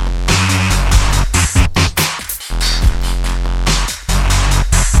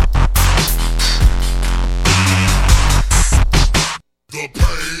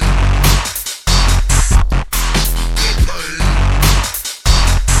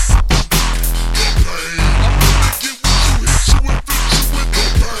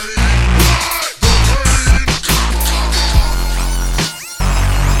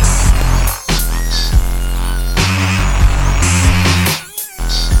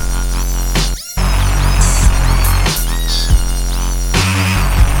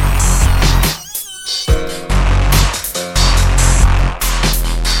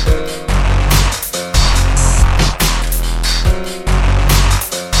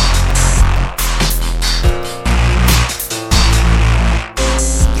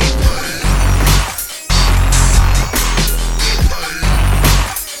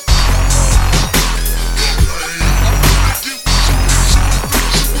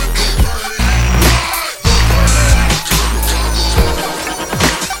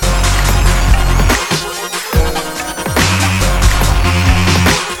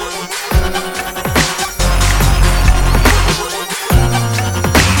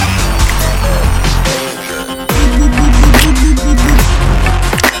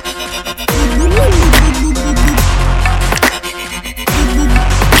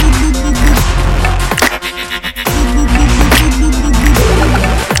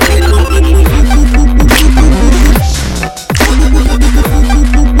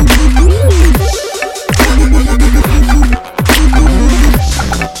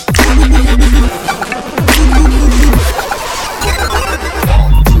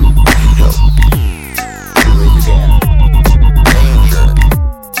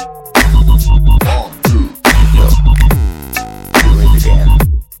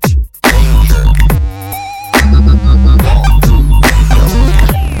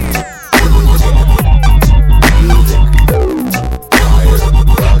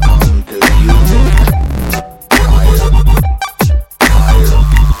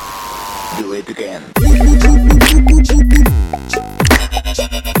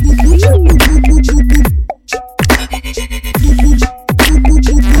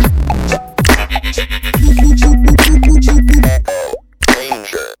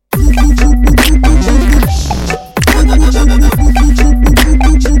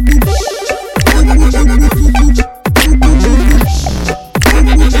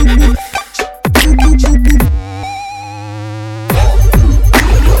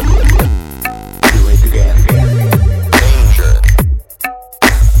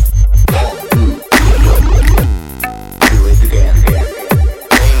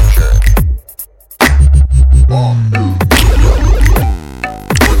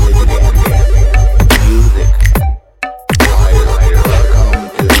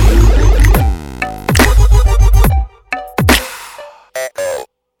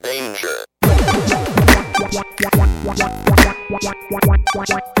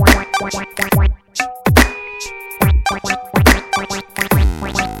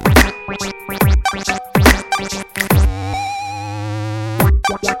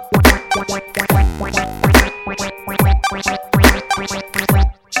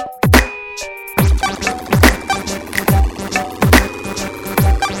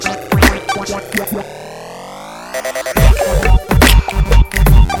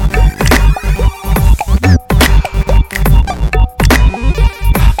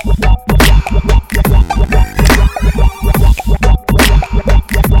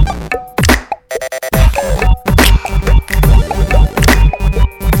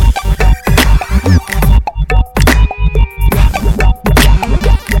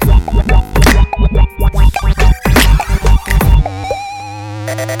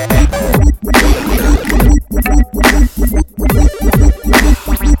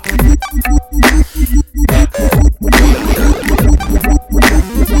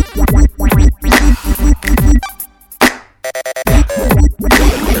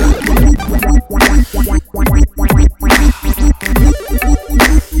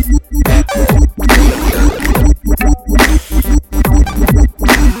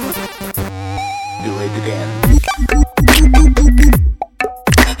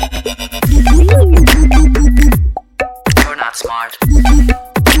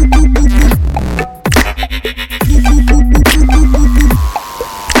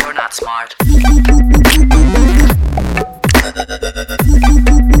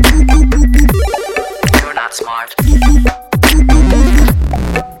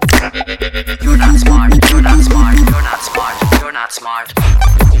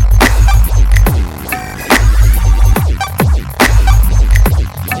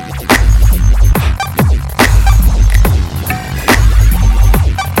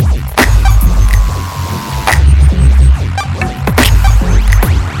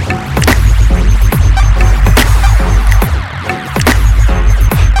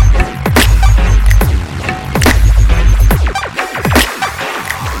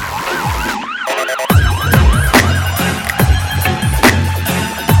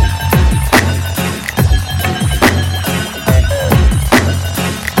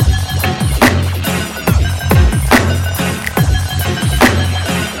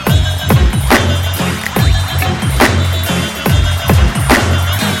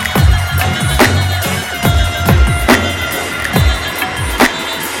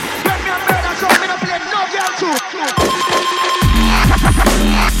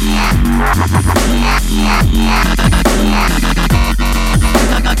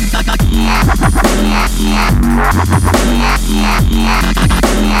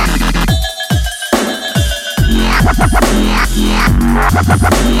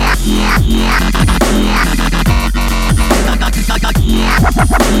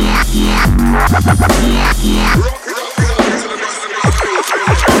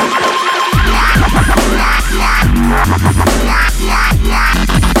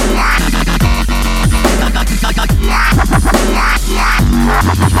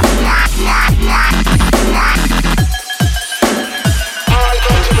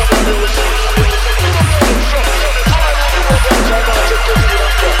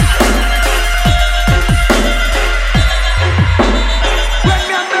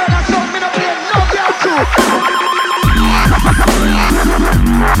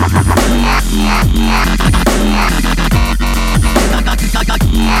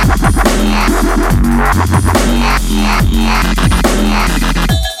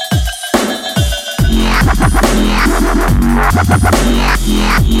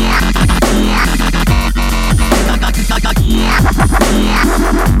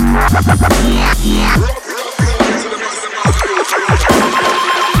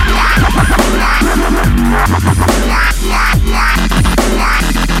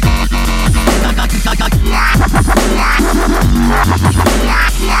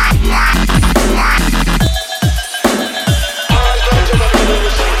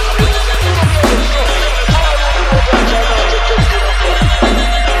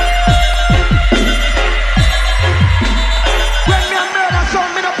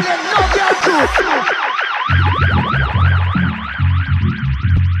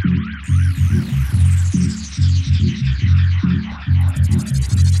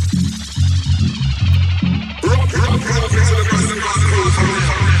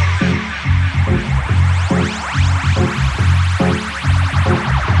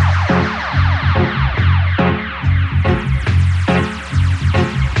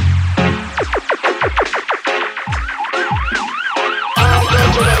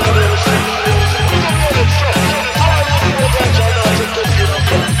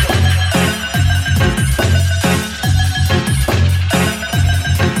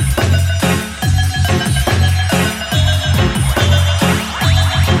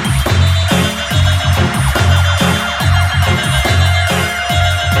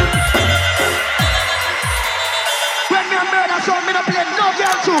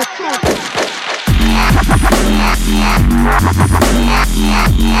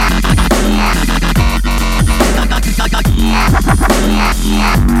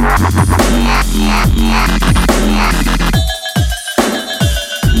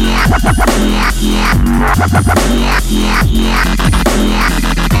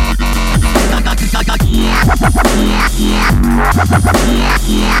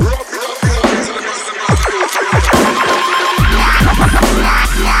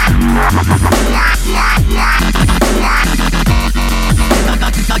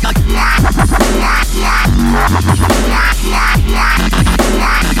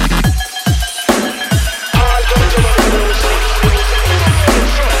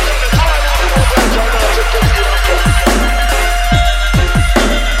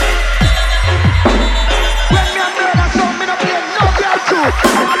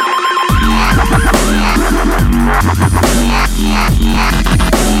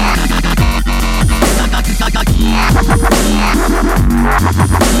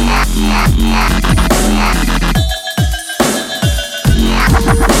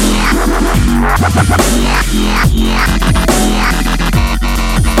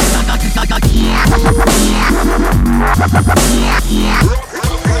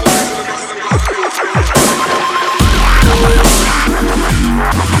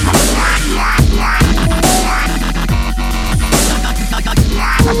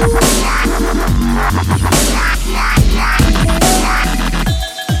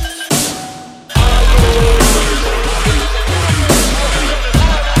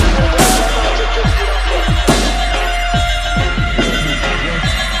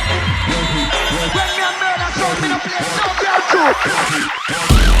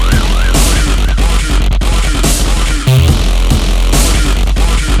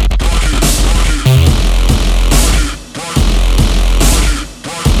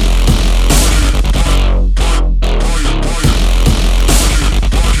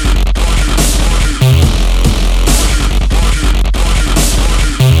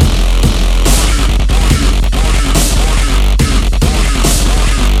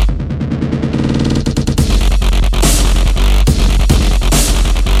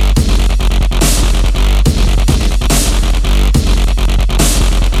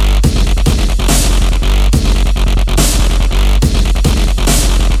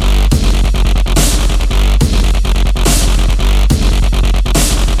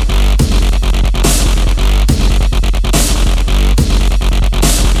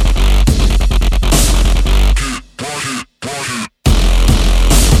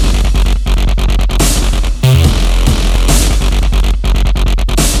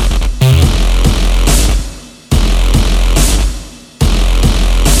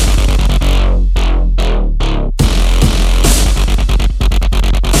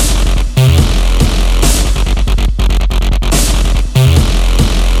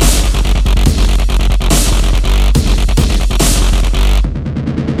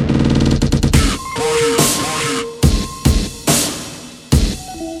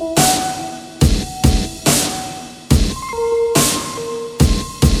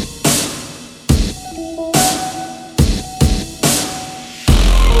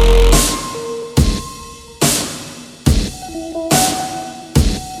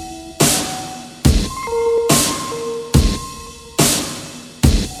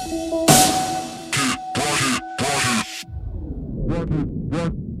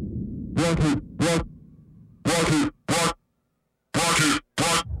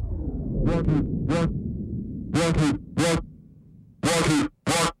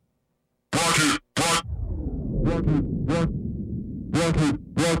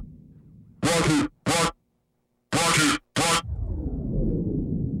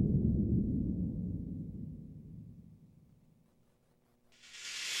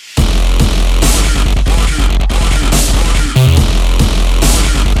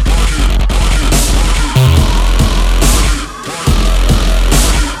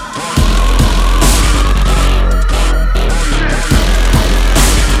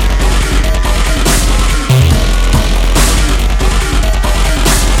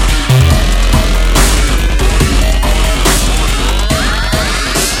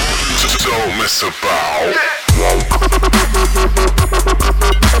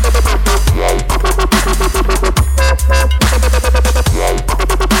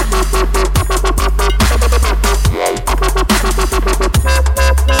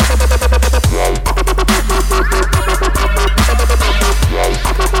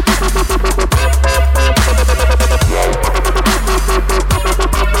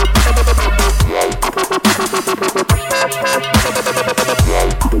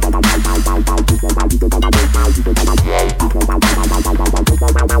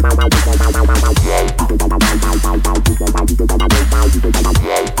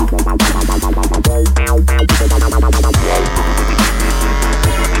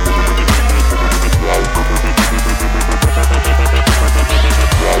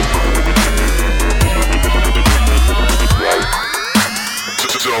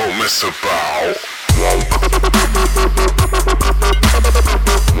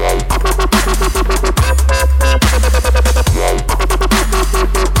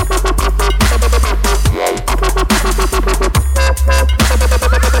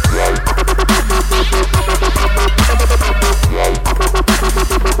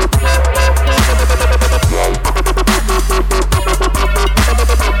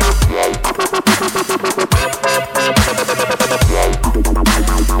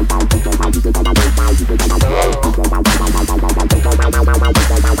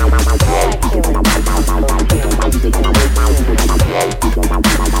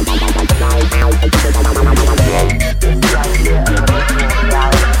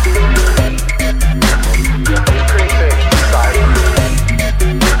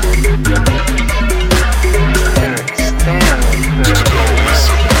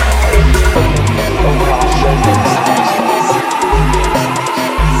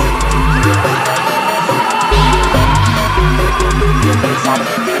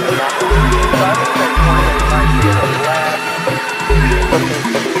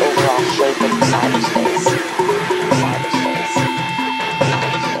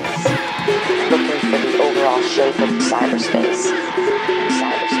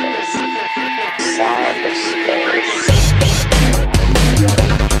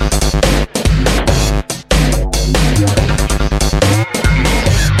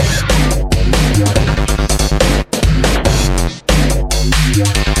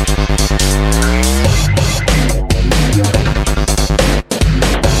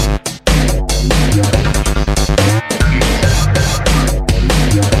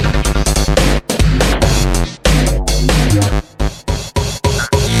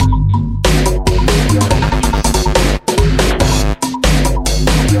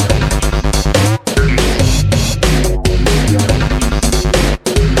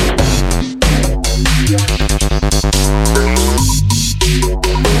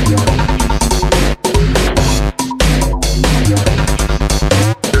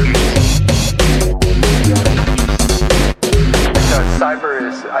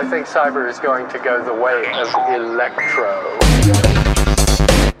 Cyber is going to go the way of electro.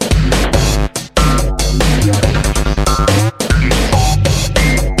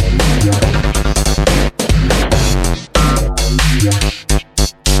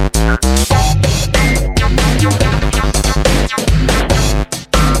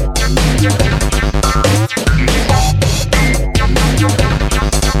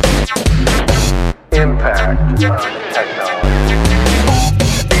 Impact technology.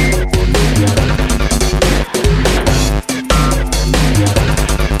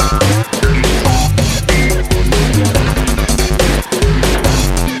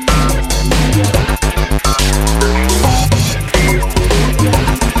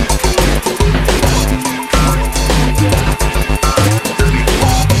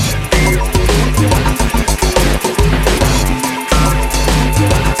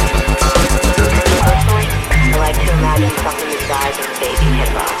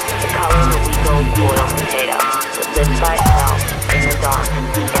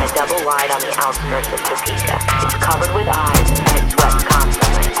 outskirts of Topeka. It's covered with ice and it sweats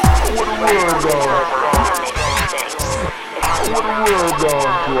constantly. What a word,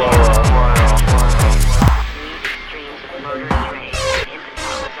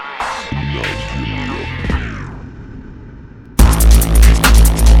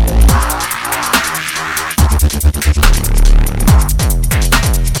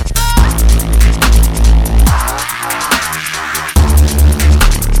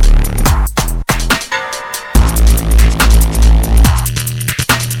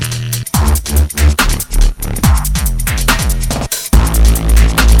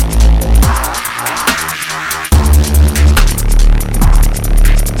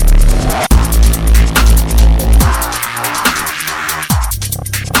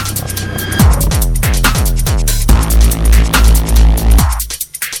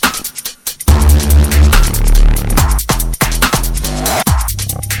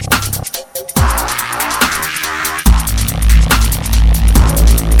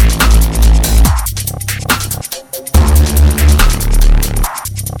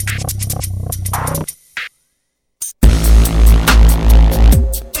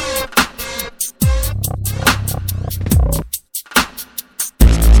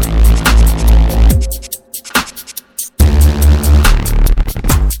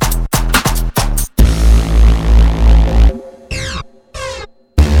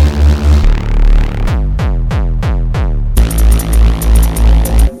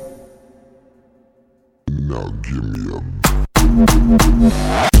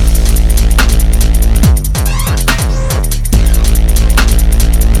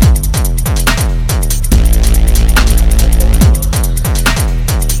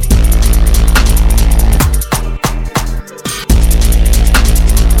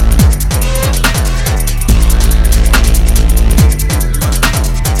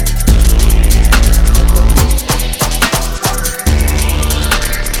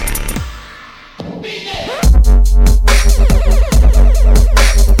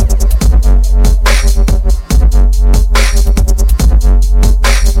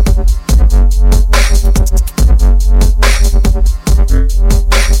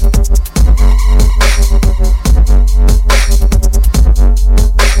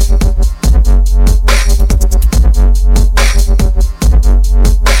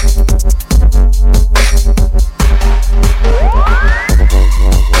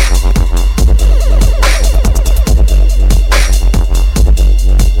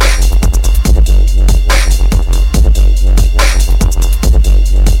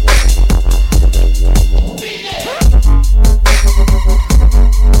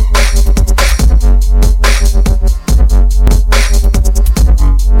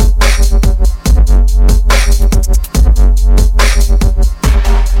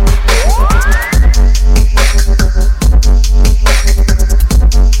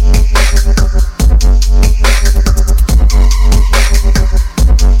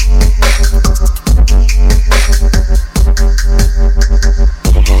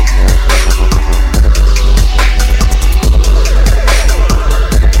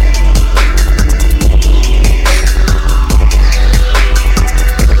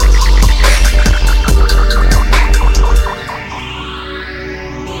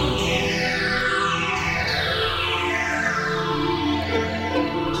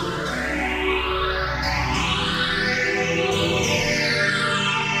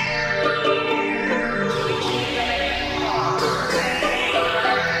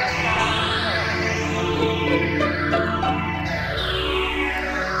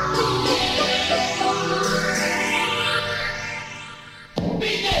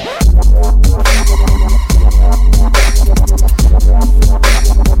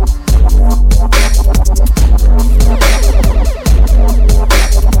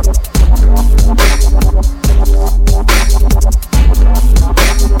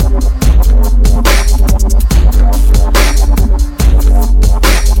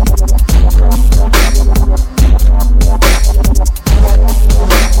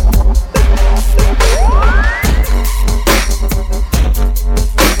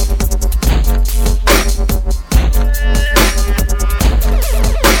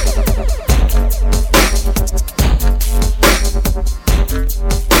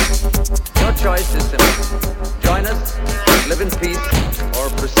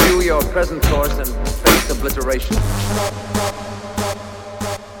 present course and face obliteration.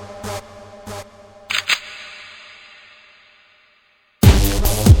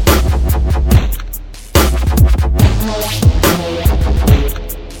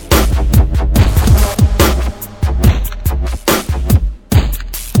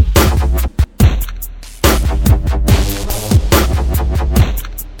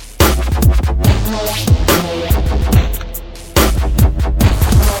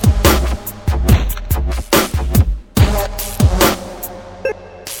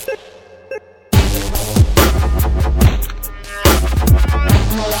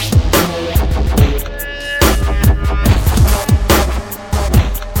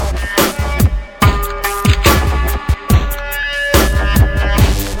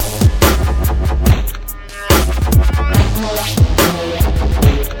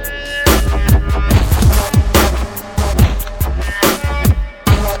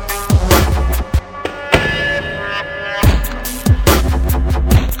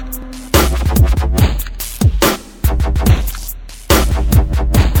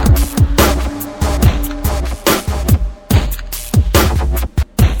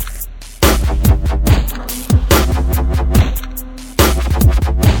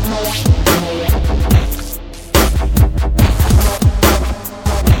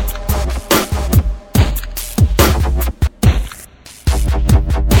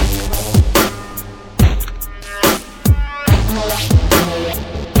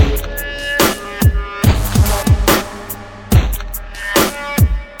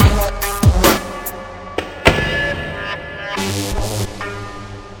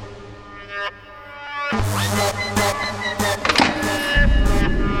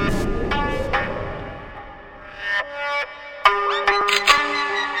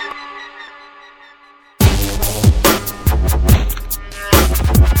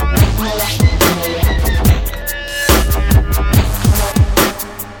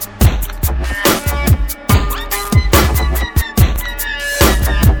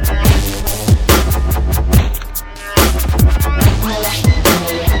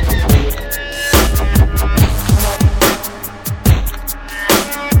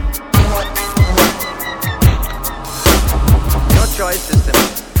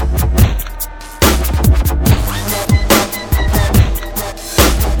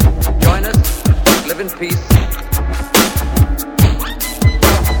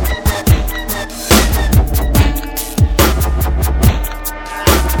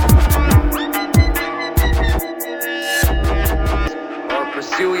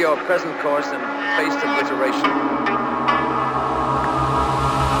 our present course and face obliteration.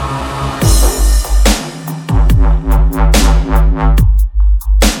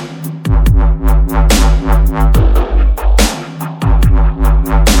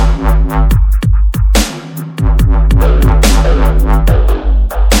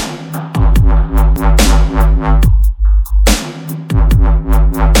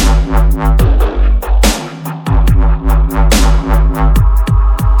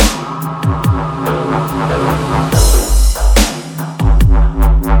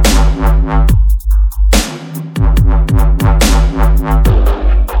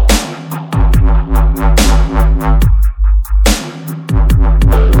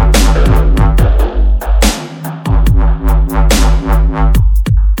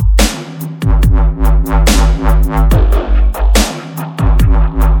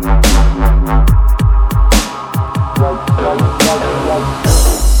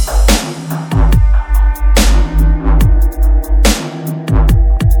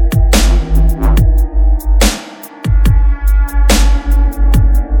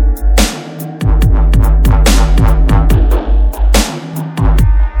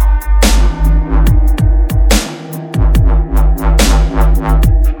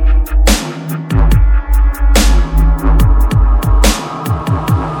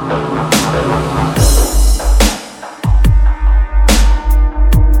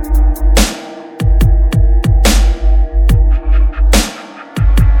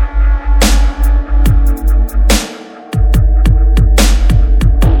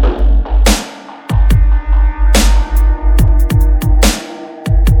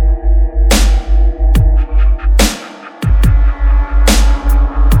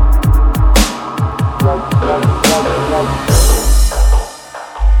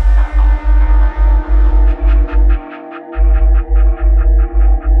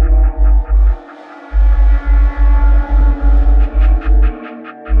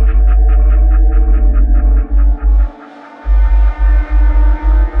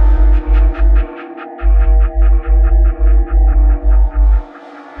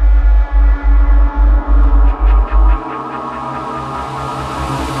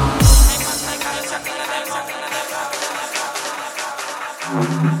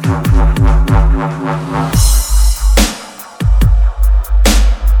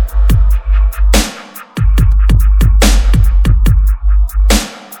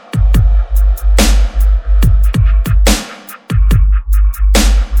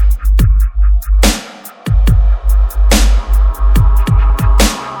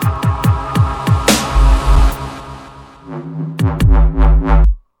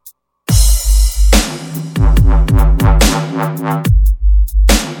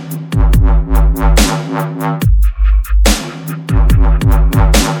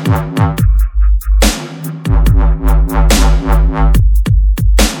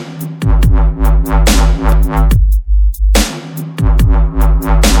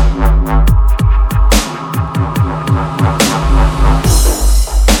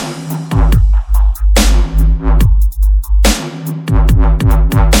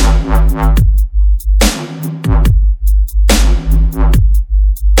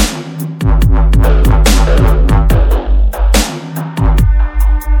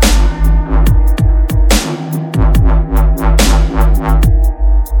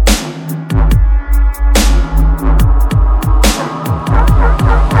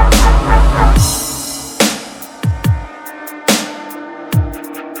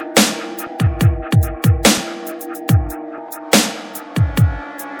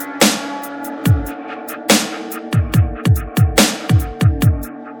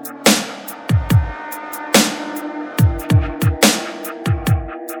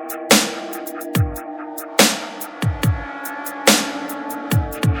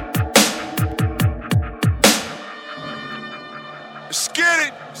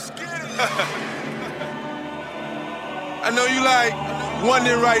 I know you like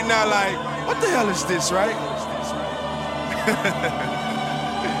wondering right now, like, what the hell is this, right?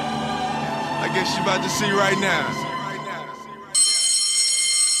 I guess you about to see right now.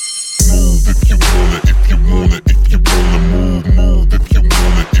 Move if you wanna, if you wanna, if you wanna move, move if you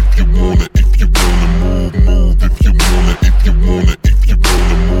wanna, if you wanna, if you wanna move, move if you wanna, if you wanna, if you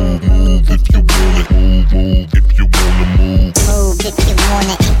wanna move, move if you wanna, move if you wanna move. Move if you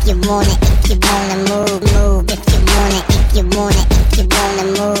wanna, if you wanna, if you wanna move, move if you wanna, if you wanna, if you wanna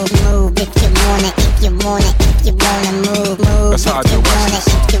move, move if you wanna, if you wanna, if you wanna move, move That's how I do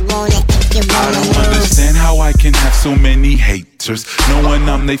if you wanna, if you wanna I don't move. understand how I can have so many haters, knowing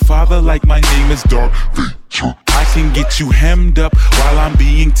I'm they father like my name is Dark Feature. I can get you hemmed up while I'm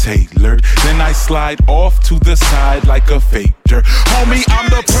being tailored. Then I slide off to the side like a faker. Homie, I'm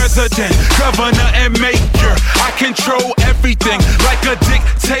the president, governor, and mayor. I control everything like a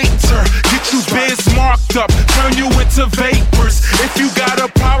dictator. Get you biz marked up, turn you into vapors. If you got a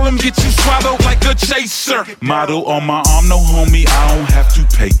problem, get you swallowed like a chaser. Model on my arm, no homie, I don't have to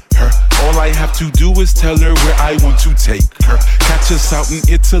pay her. All I have to do is tell her where I want to take her. Catch us out in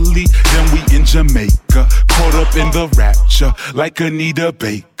Italy, then we in Jamaica. Caught up in the rapture like Anita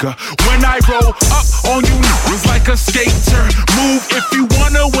Baker. When I roll up on you niggas like a skater. Move if you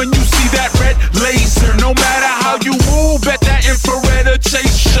wanna when you see that red laser. No matter how you move, bet that infrared will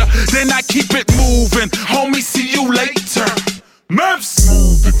chase ya. Then I keep it moving, homie, see you later. Mavs!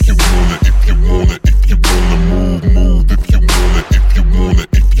 Move if you wanna, if you wanna, if you wanna move. Move if you wanna, if you wanna,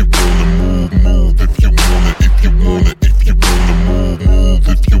 if you wanna move. Move if you wanna, if you wanna, if you wanna move. Move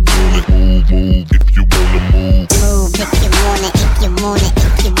if you wanna, move if you wanna move. Move if you wanna, if you wanna,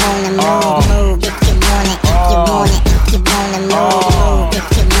 if you wanna move. Move if you wanna, if you wanna, if you wanna move. Move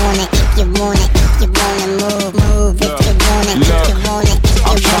if you wanna, if you wanna, if you wanna move. Move if you wanna, if you wanna, if you wanna move.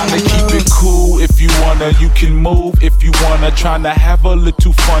 I'm trying to keep it cool. If you wanna, you can move. If you wanna, trying to have a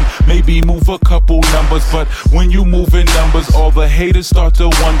little fun. Maybe move a couple numbers. But when you move in numbers, all the haters start to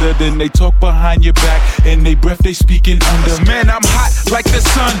wonder. Then they talk behind your back, and they breath they speaking under. Man, I'm hot like the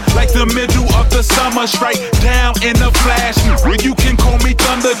sun, like the middle of the summer. Straight down in a flash. You can call me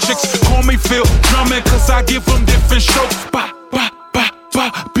Thunder, chicks call me Phil Drummond, cause I give them different strokes. Bah, bah, bah,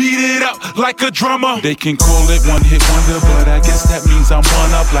 bah. Beat it up like a drummer. They can call it one hit wonder, but I guess that means I'm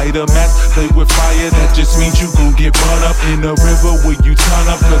one up. Light a match, play with fire, that just means you gon' get burned up in the river where you turn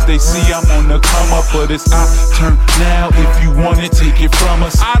up, cause they see I'm on the come up. But it's our turn now, if you want it, take it from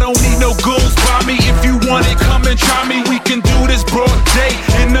us. I don't need no goons by me, if you want it, come and try me. We can do this broad day,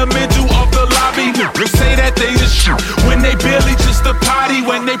 in the middle of the lobby. They say that they the shit, when they barely just a potty.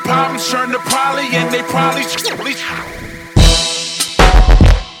 When they problems turn to probably, and they probably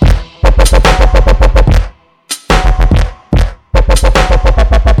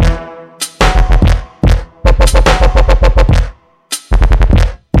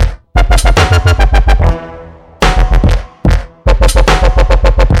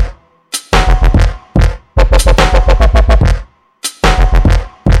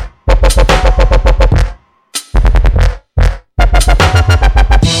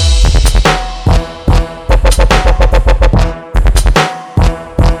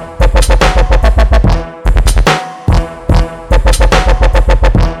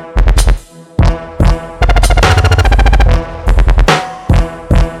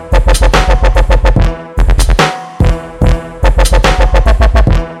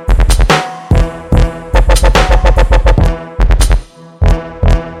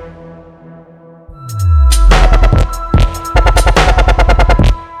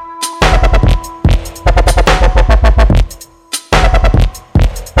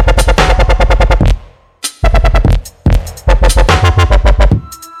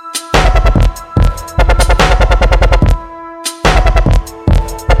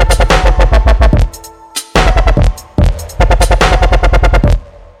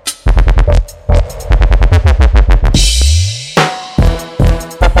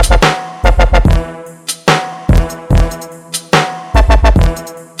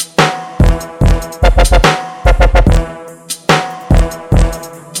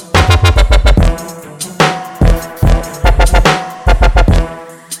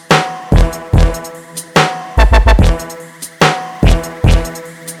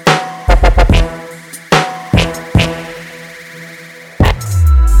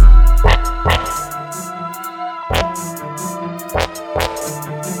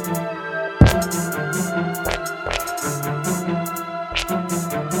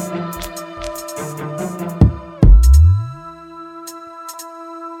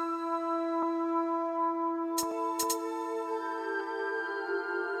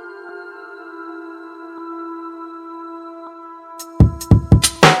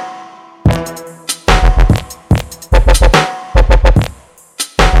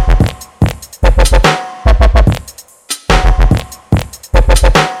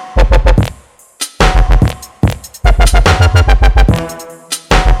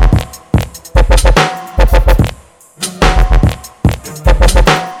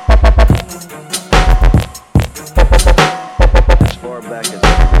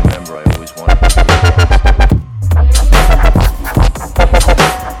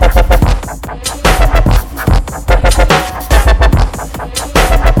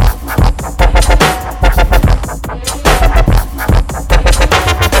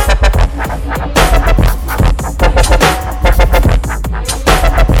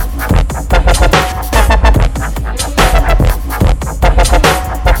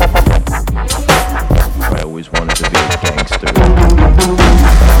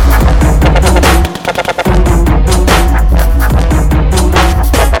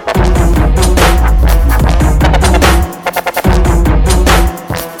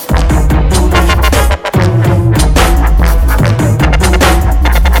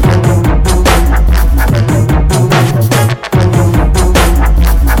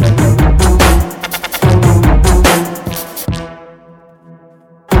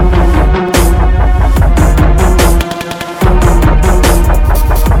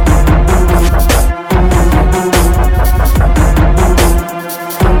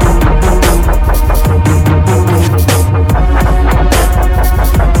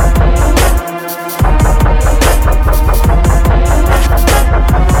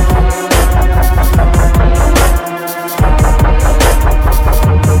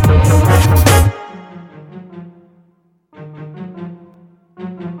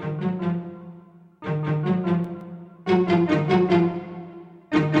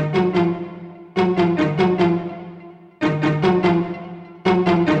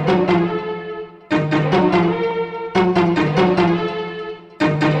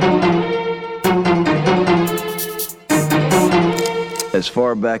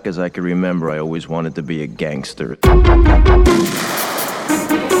far back as I can remember, I always wanted to be a gangster.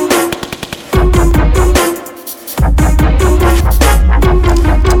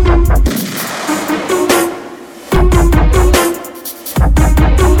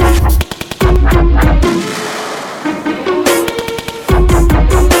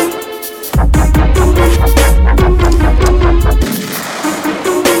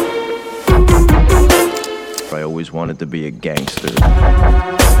 I always wanted to be a gangster.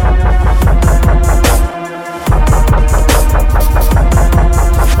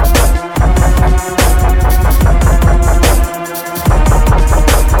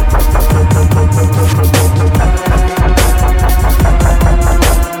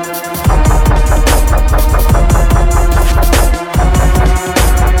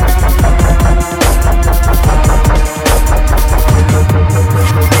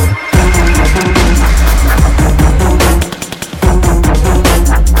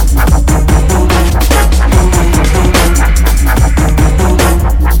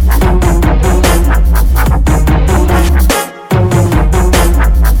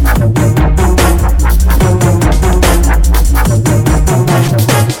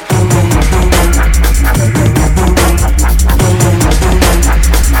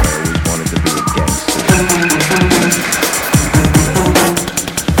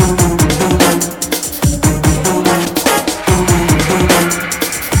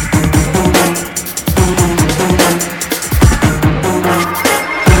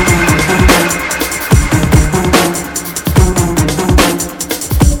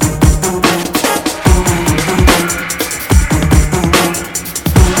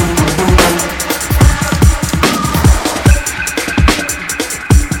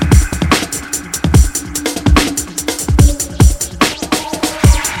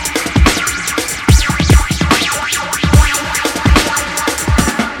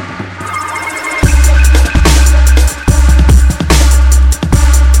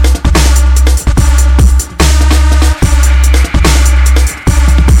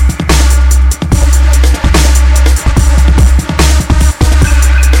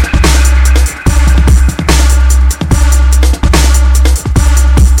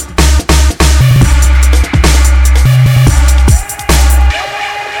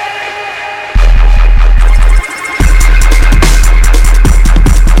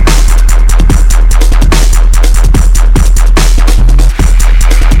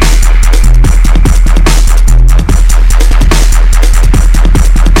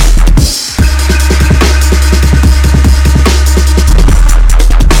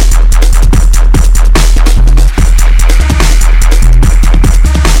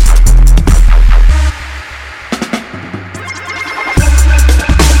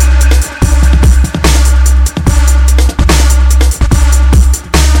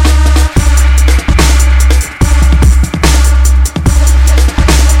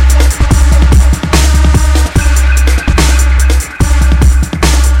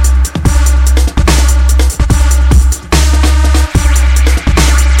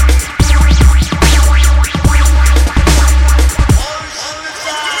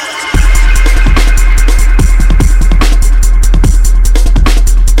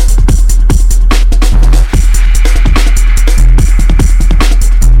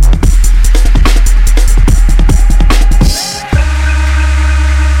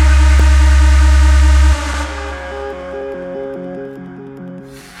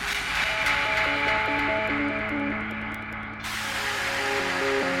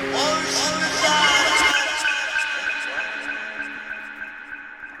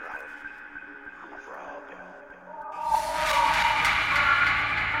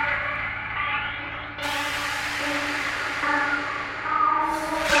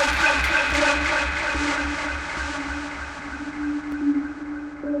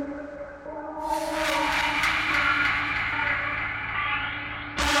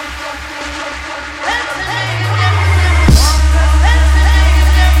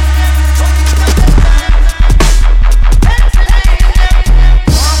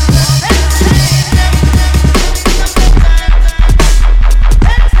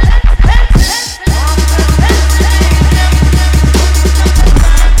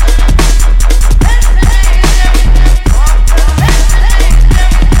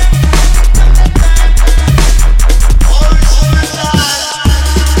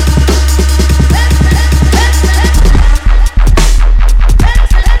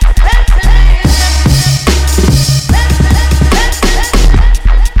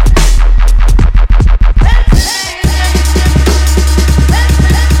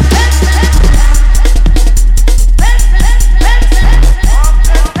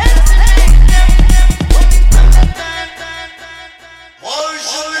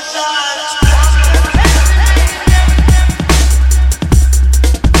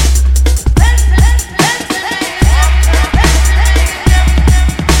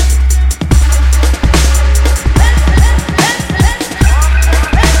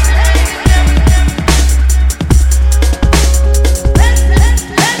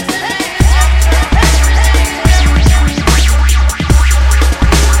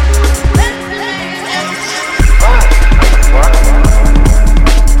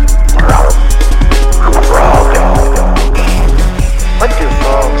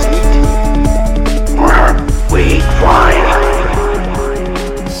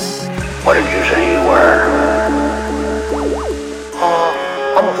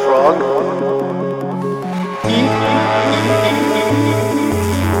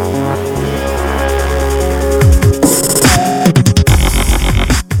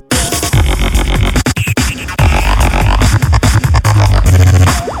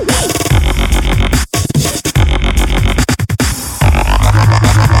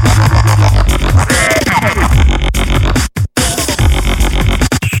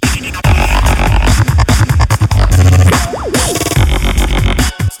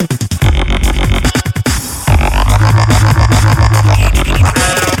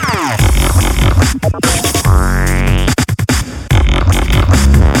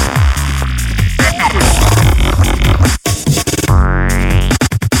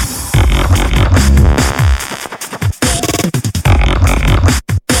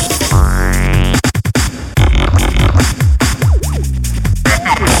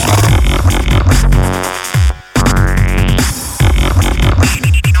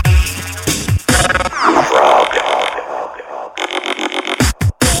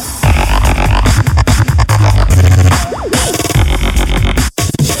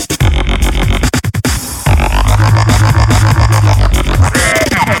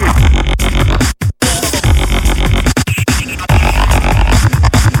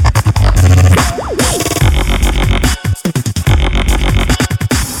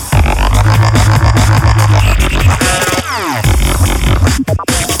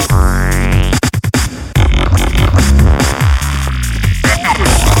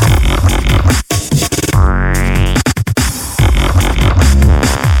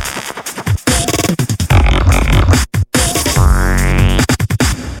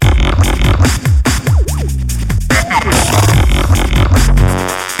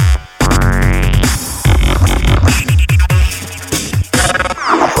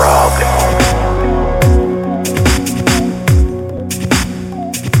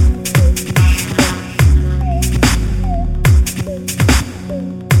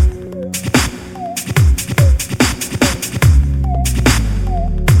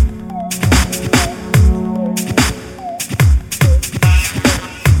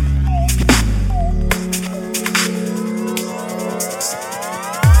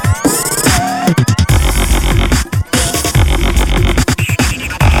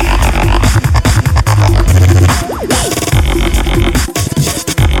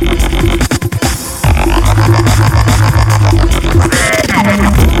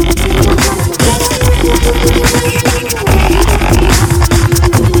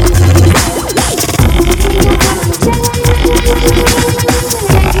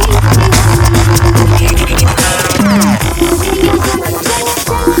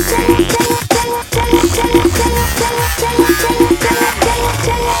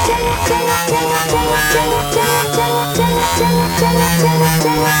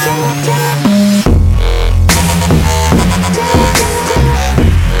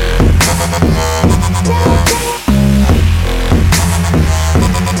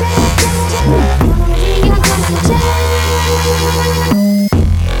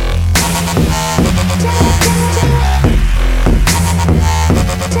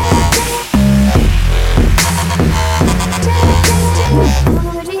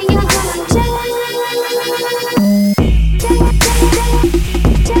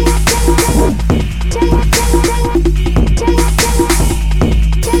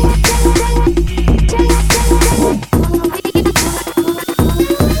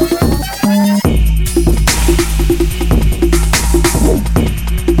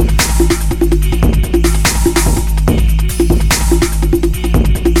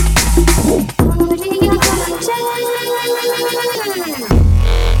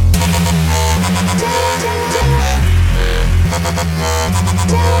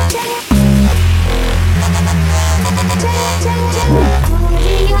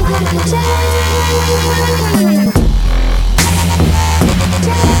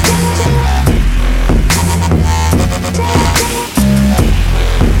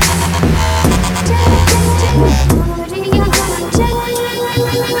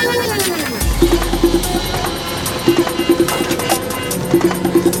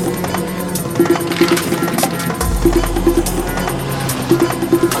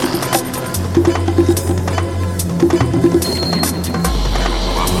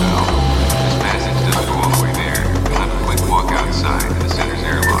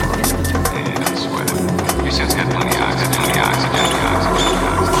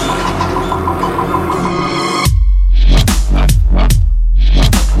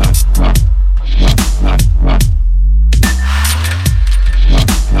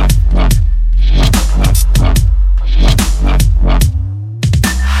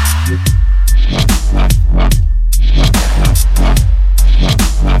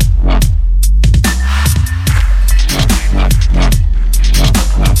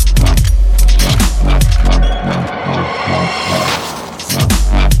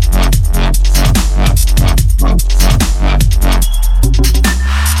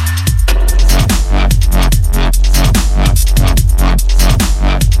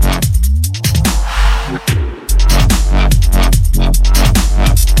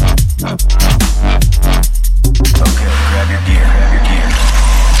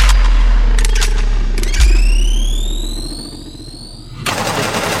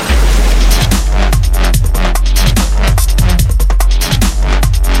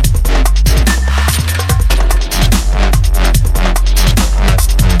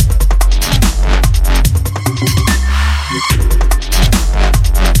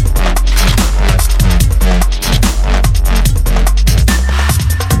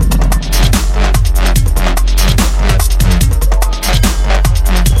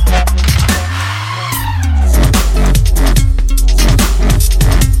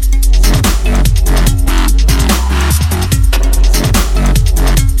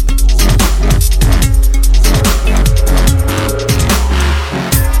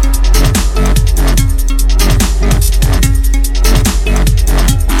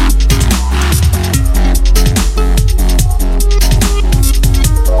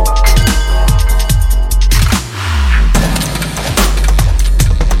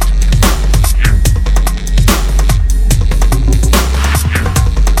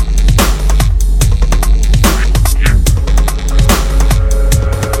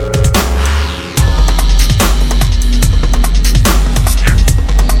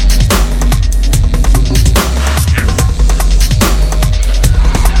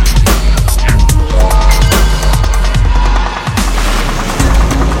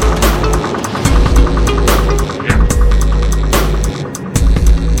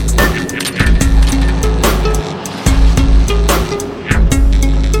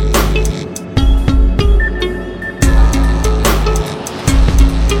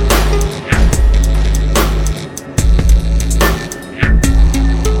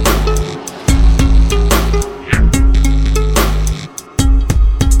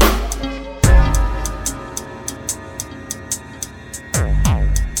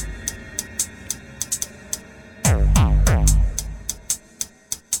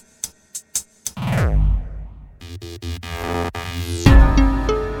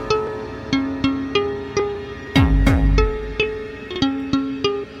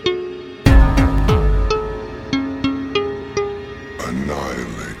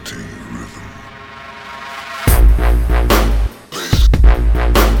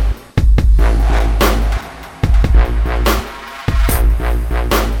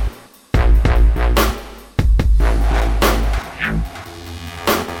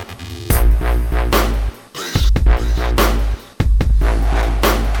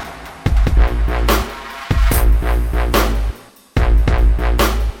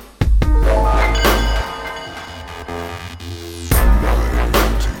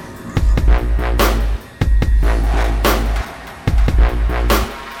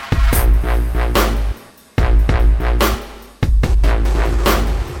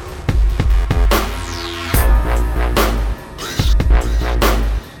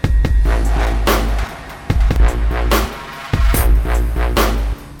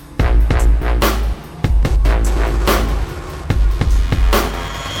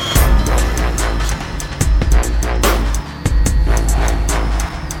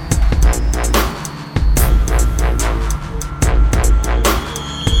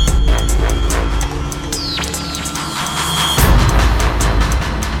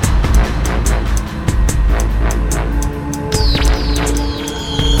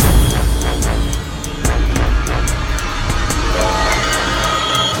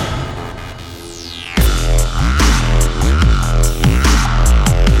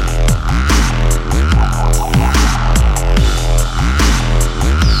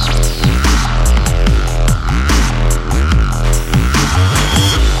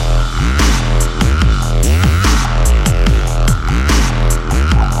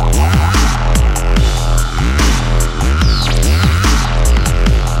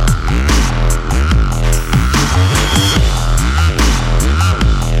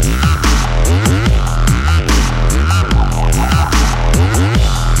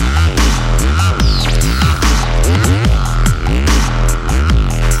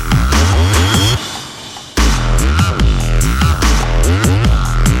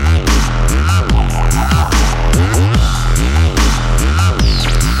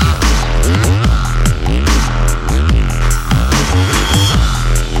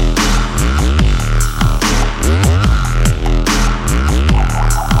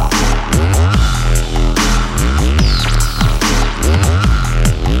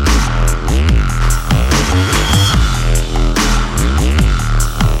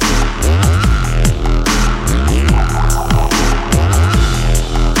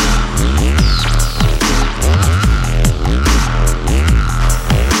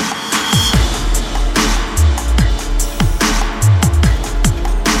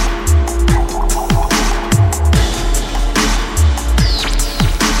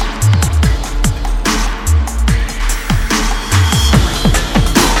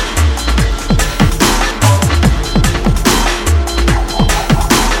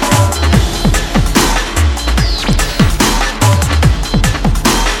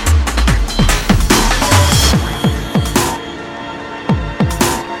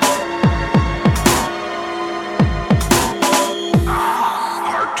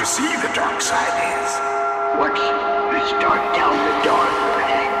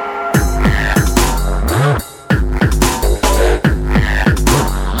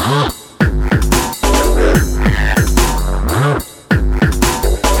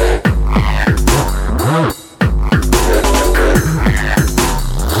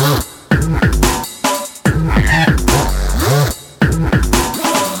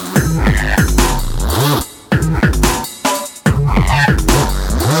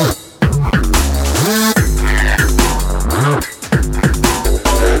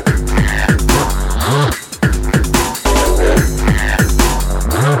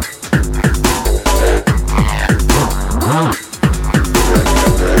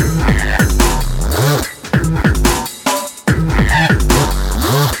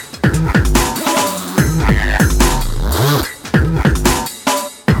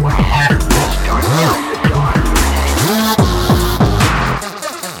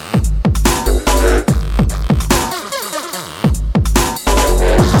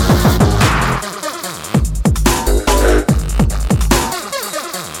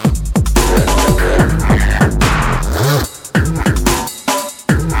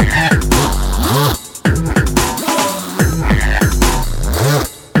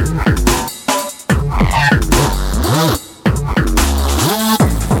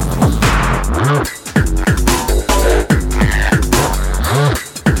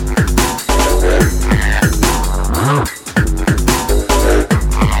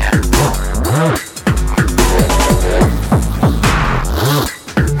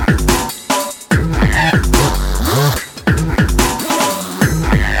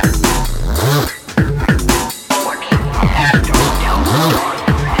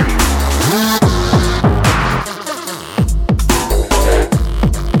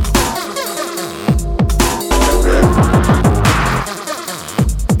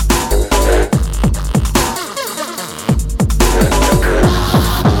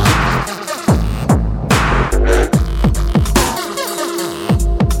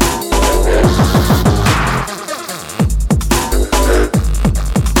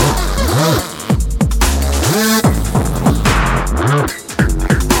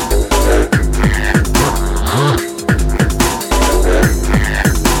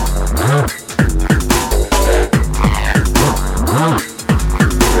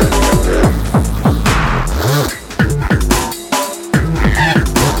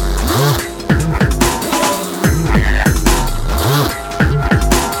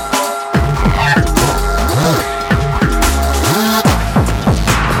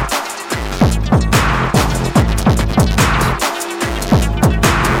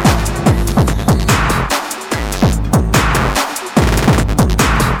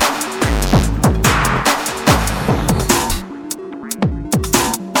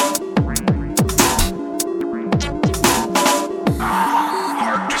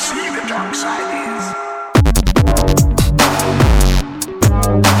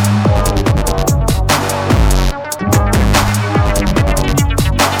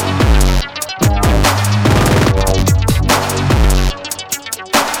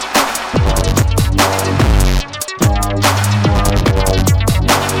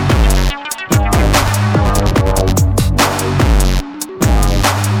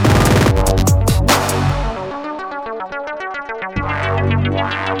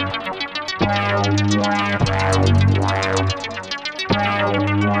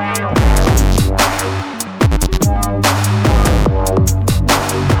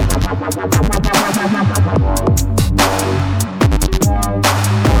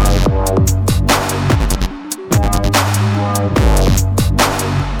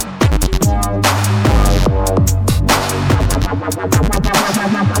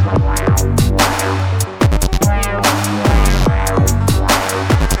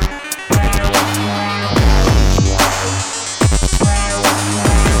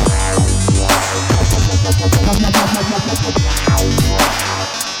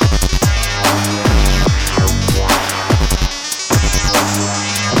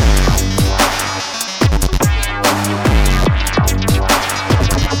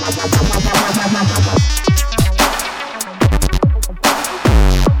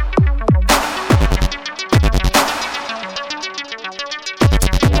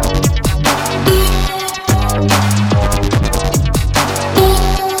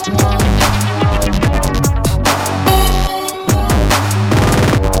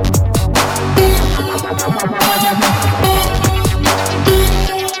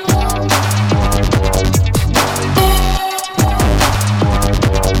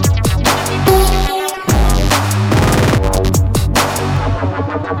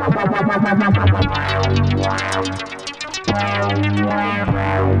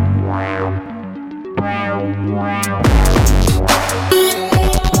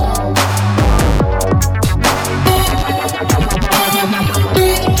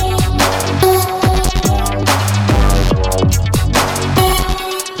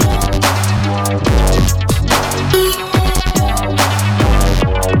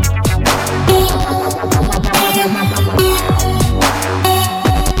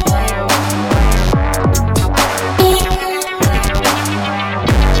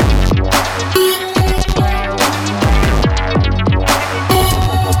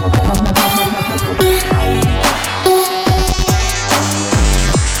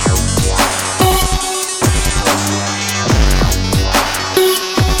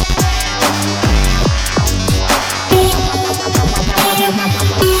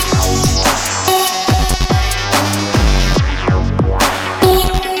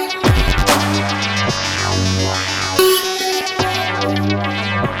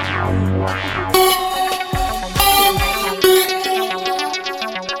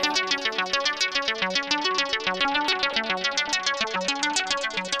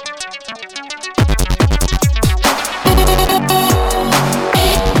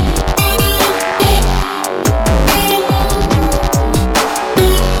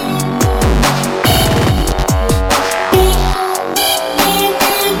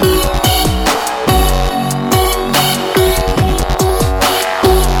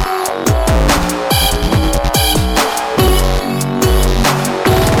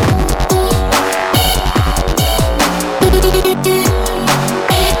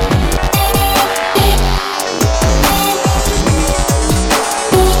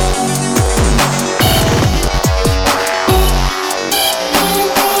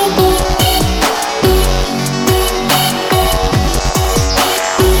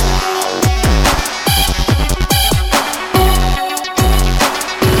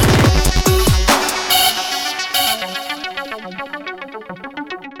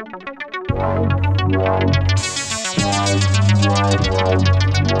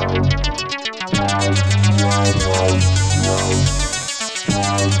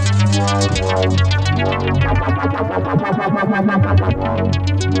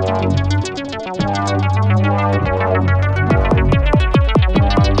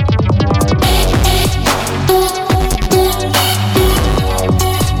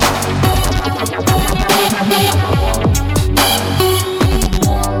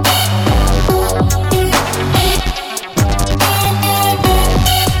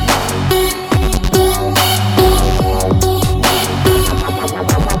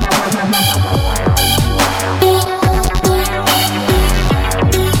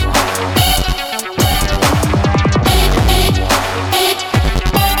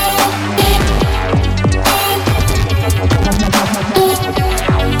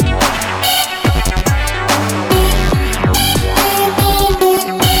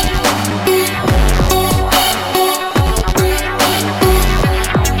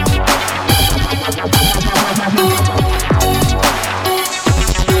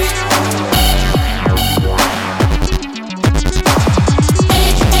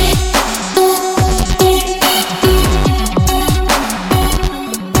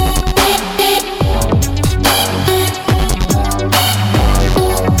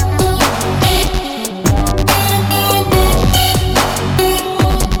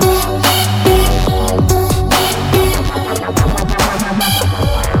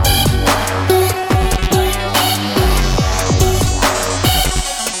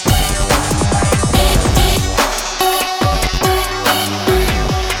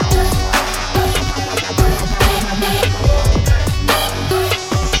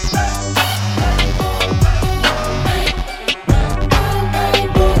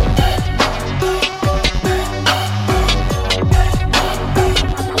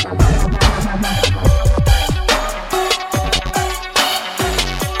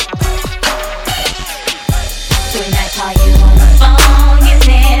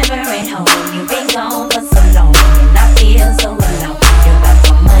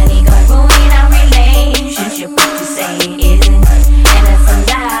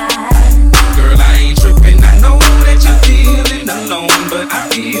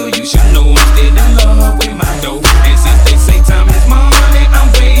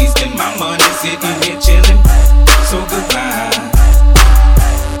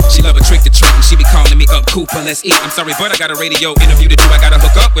 Let's eat. I'm sorry, but I got a radio interview to do. I gotta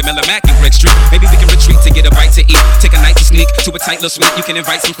hook up with Miller Mac and Greg Street. Maybe we can retreat to get a bite to eat. Take a night to sneak to a tight little suite. You can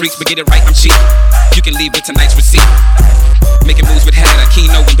invite some freaks, but get it right, I'm cheap. You can leave with tonight's receipt. Making moves with Hatter,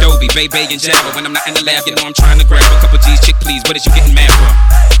 Keno and Dobie, Bebe and Jabba. When I'm not in the lab, you know I'm trying to grab a couple G's. Chick, please, what is you getting mad for?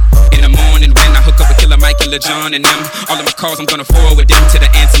 In the morning when I hook up with Killer Mike and Lil Jon and them, all of my calls I'm gonna forward them to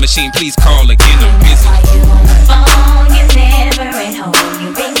the answer machine. Please call again, I'm busy. You on the phone, you're never at home.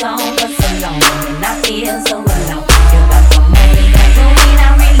 You've been gone for so long, and I feel so alone. You got the money, got ruin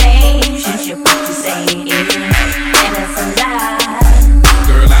our relationship. What you say is, and it's a lie.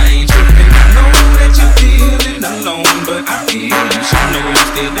 Girl, I ain't tripping. I know that you're feeling alone, but I feel you should know I'm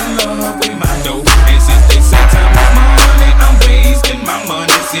still in love with my dough. And since they say time is money, I'm wasting my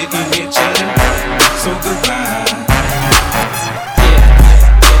money sitting here chilling. So goodbye.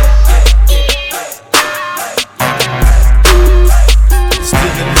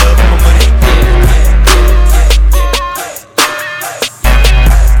 Still in love with my money. Still in love with my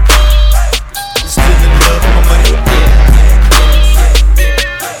money. Still in love with my money.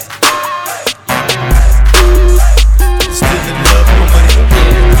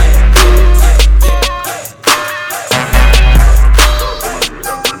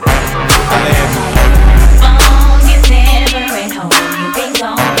 Phone, you're never at home. You've been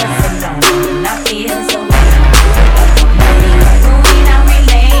gone for so long, and I feel so alone. You got the money, got ruin our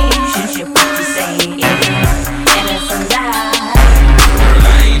relationship. What you say is, and it's a lie. Girl,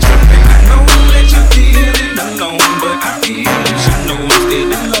 I ain't tripping. I know that you're feeling alone, but I feel you should know I'm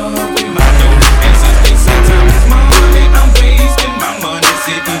still in love with my dough. And since they say time is money, I'm wasting my money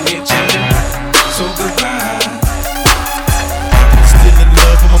sitting here chilling. So goodbye. Still in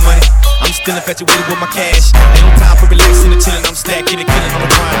love with my money. I'm still infatuated with my cash. Ain't no time for relaxing and chilling. I'm stacking and killing. I'm a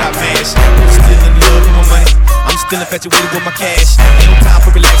grind, not mash. Still in love with my money. I'm still infatuated with my cash. Ain't no time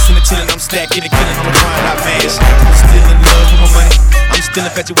for relaxing and chilling. I'm stacking and killing. I'm a grind, not mash. Still in love with my money. I'm still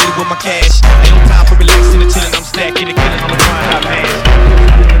infatuated with my cash. Ain't no time for relaxing and chilling. I'm stacking and killing. I'm a grind, not mash.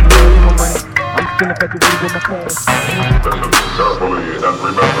 I'm still infatuated with my cash. Listen carefully and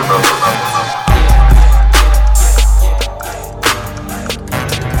remember.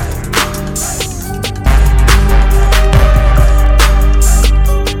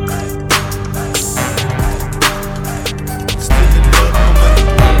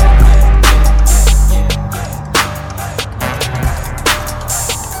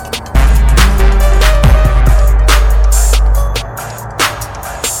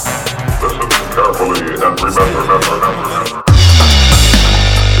 remember.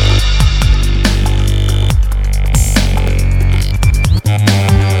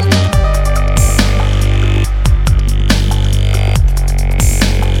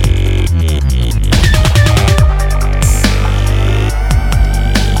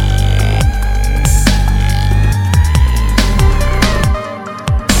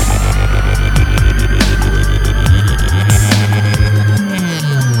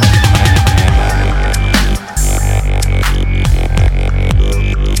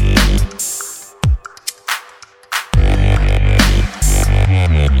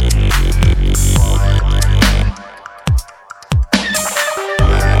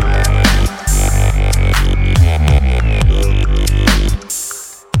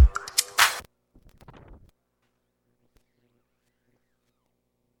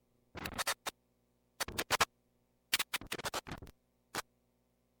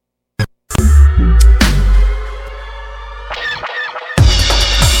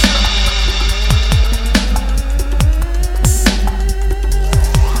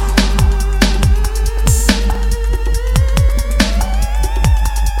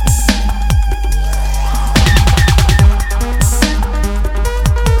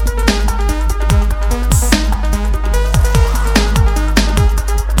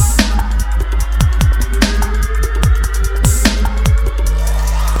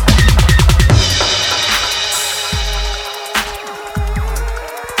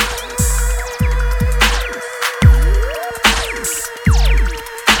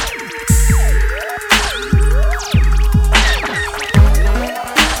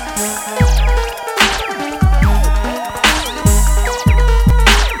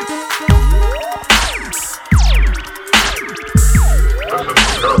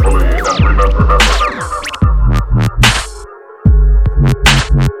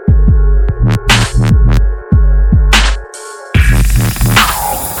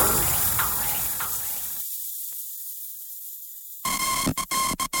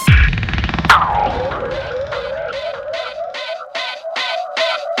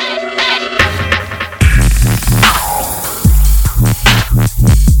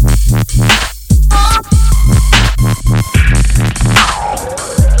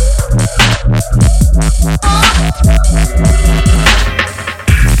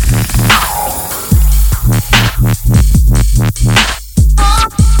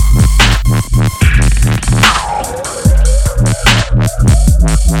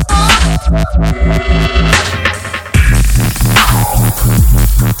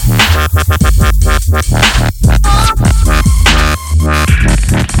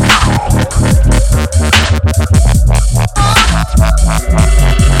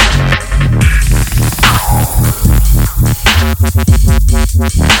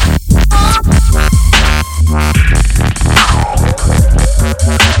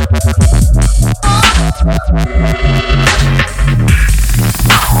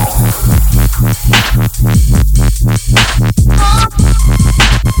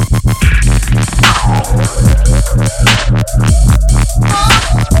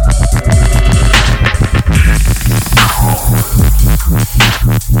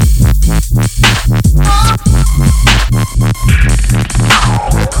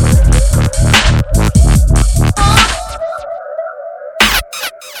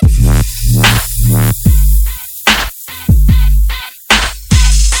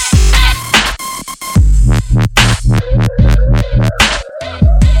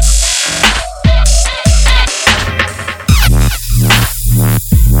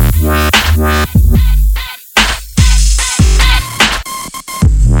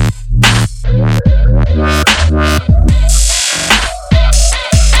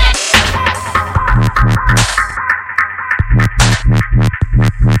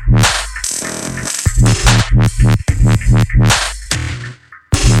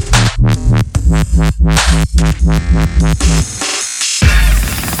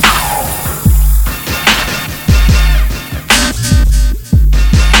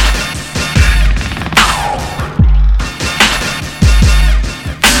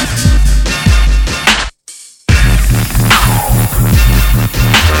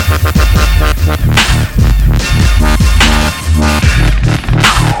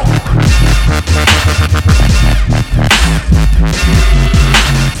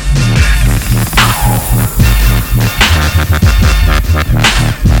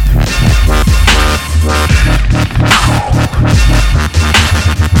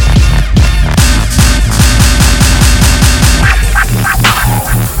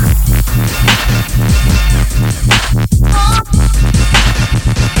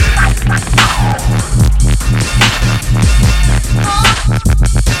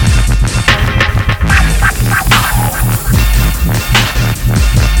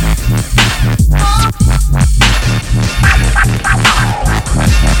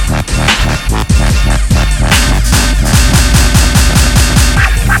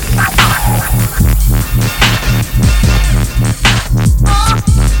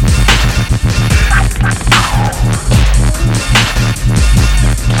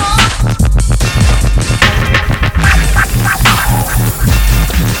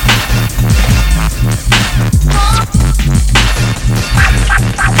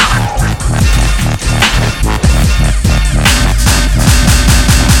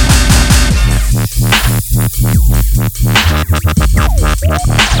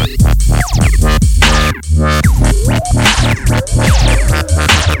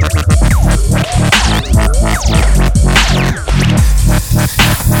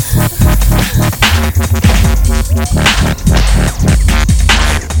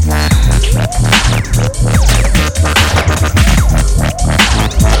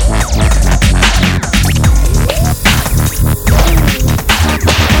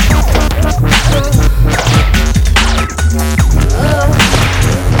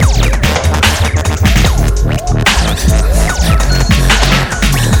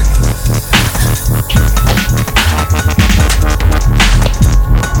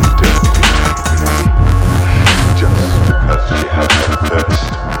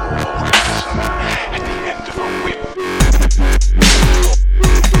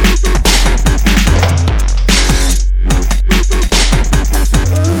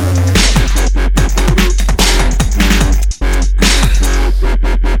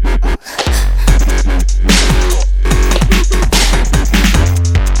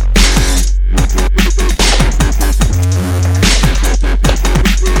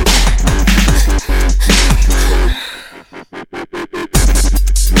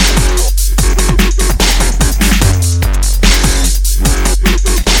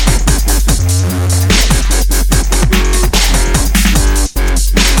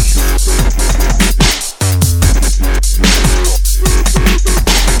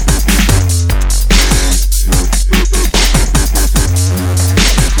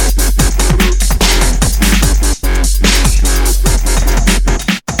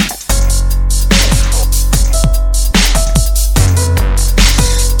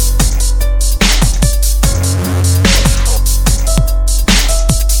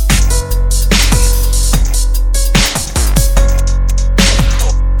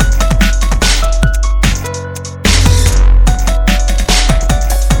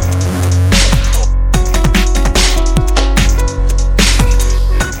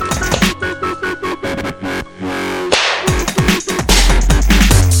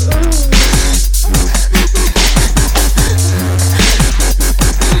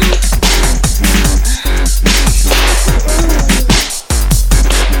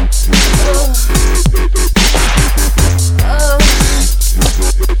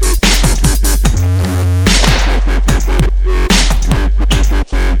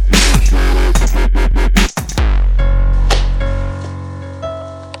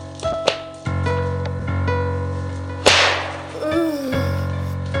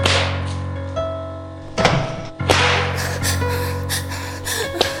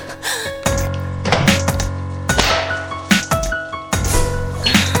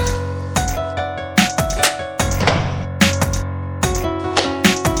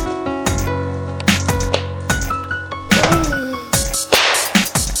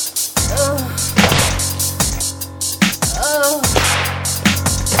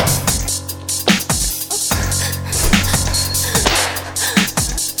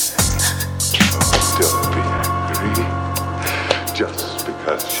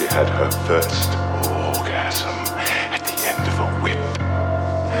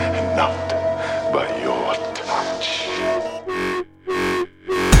 not by your touch.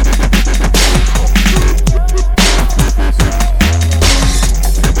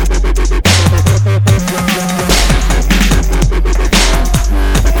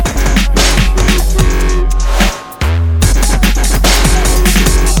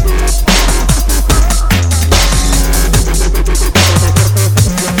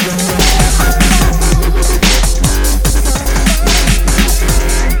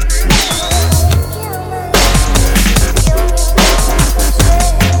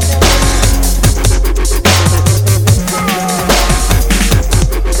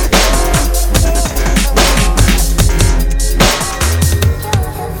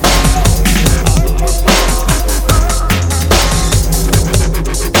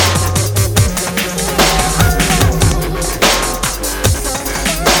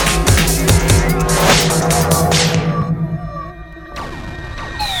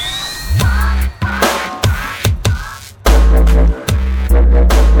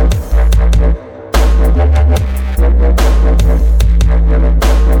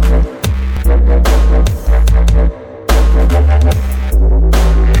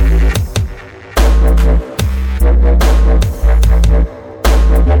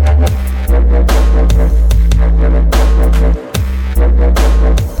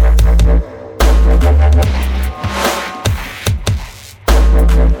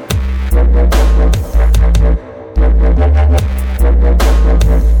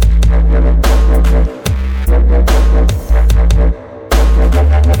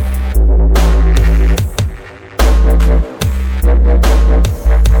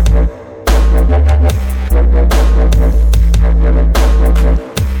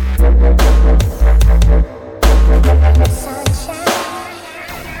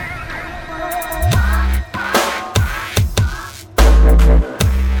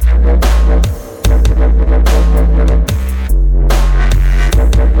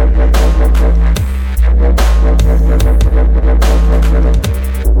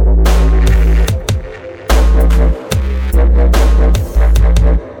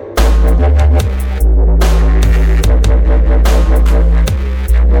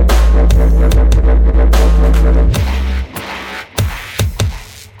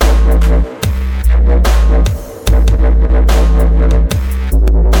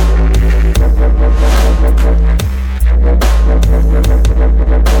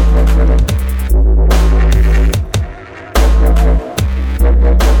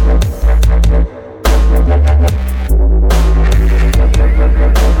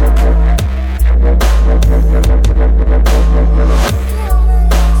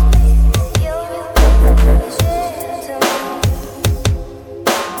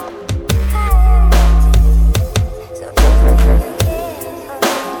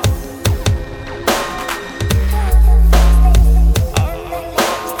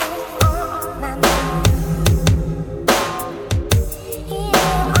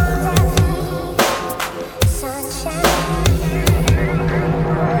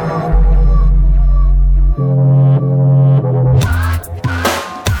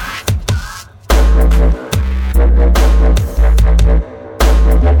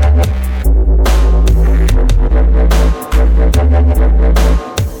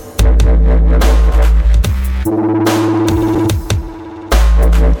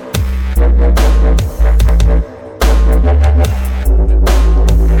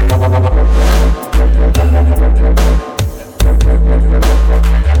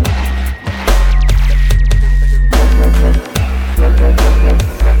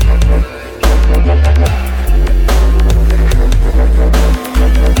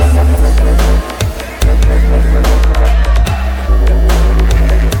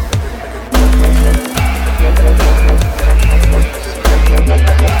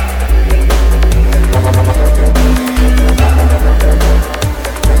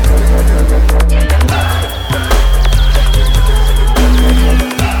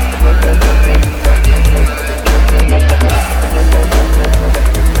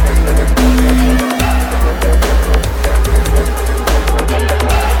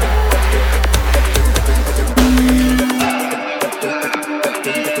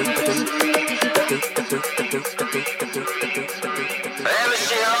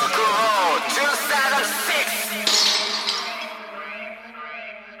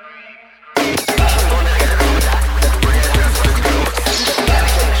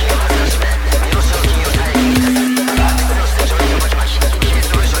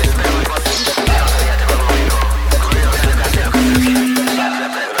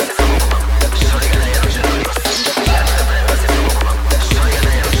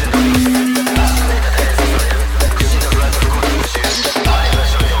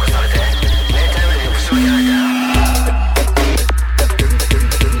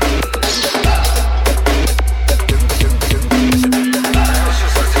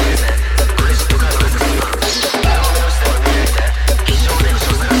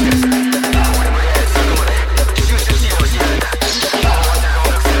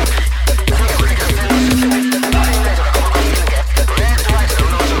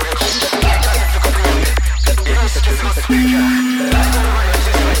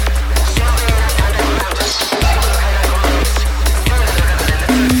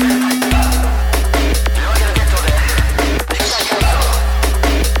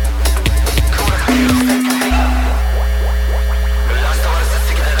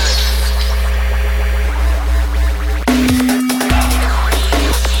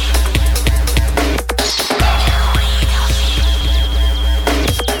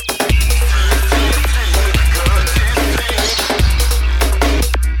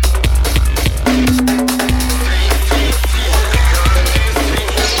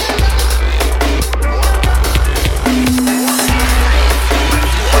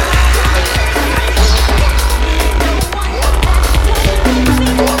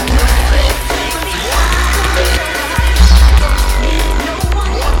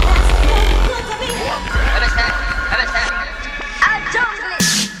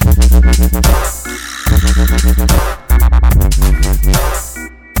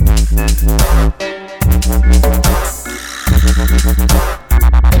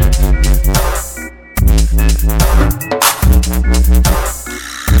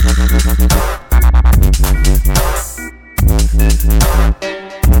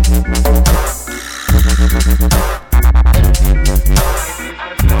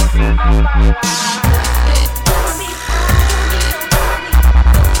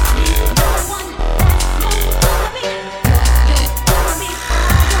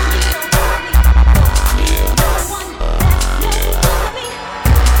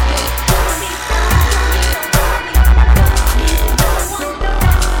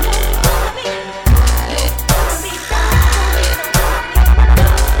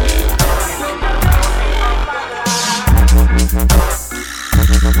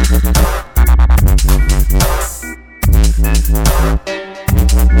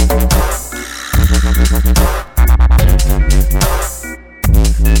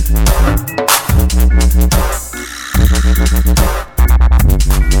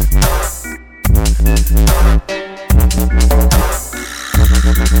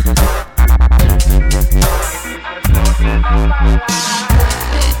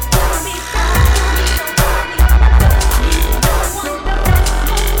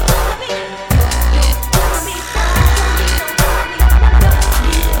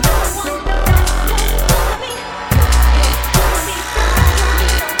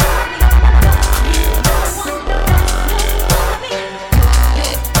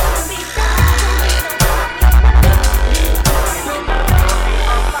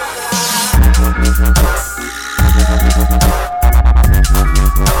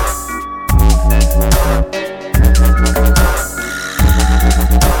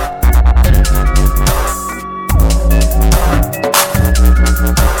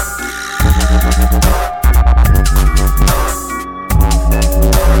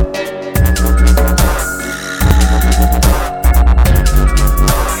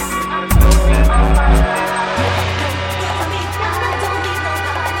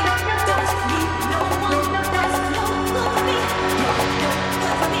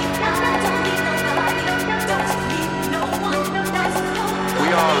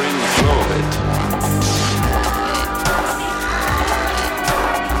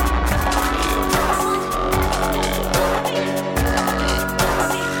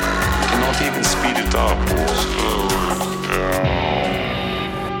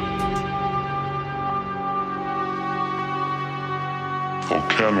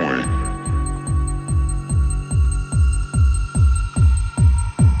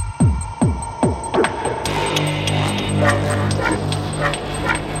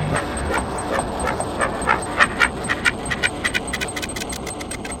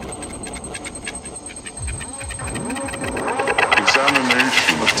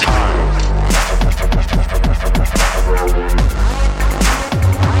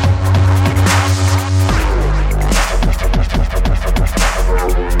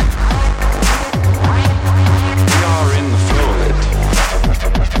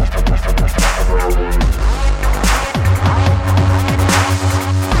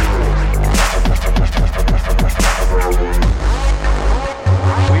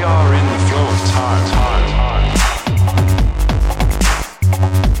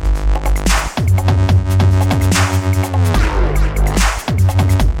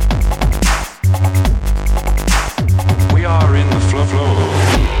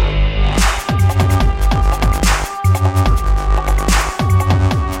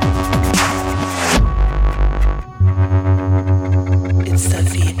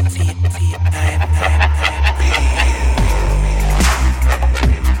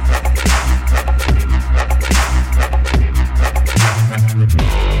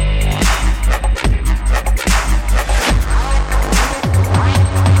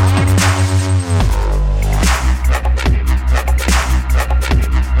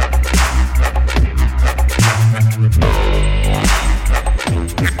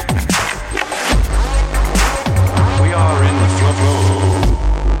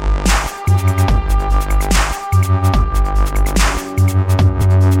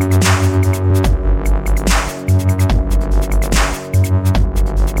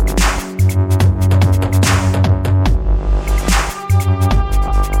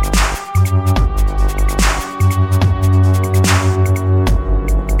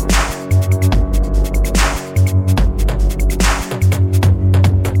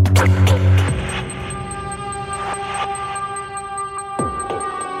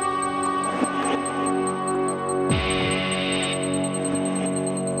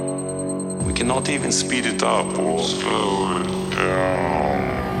 cannot even speed it up or slow it down.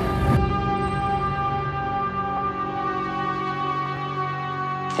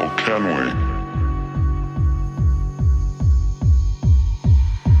 Or can we?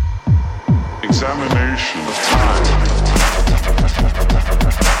 Examination of time.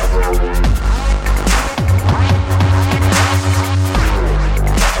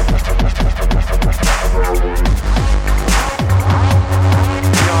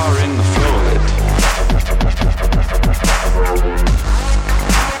 We are in the flow of it.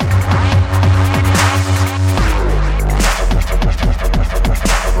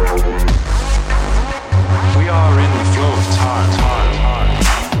 We are in the flow of time.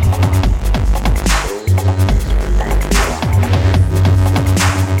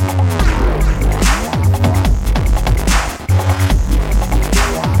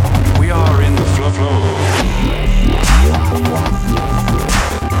 We are in the flow.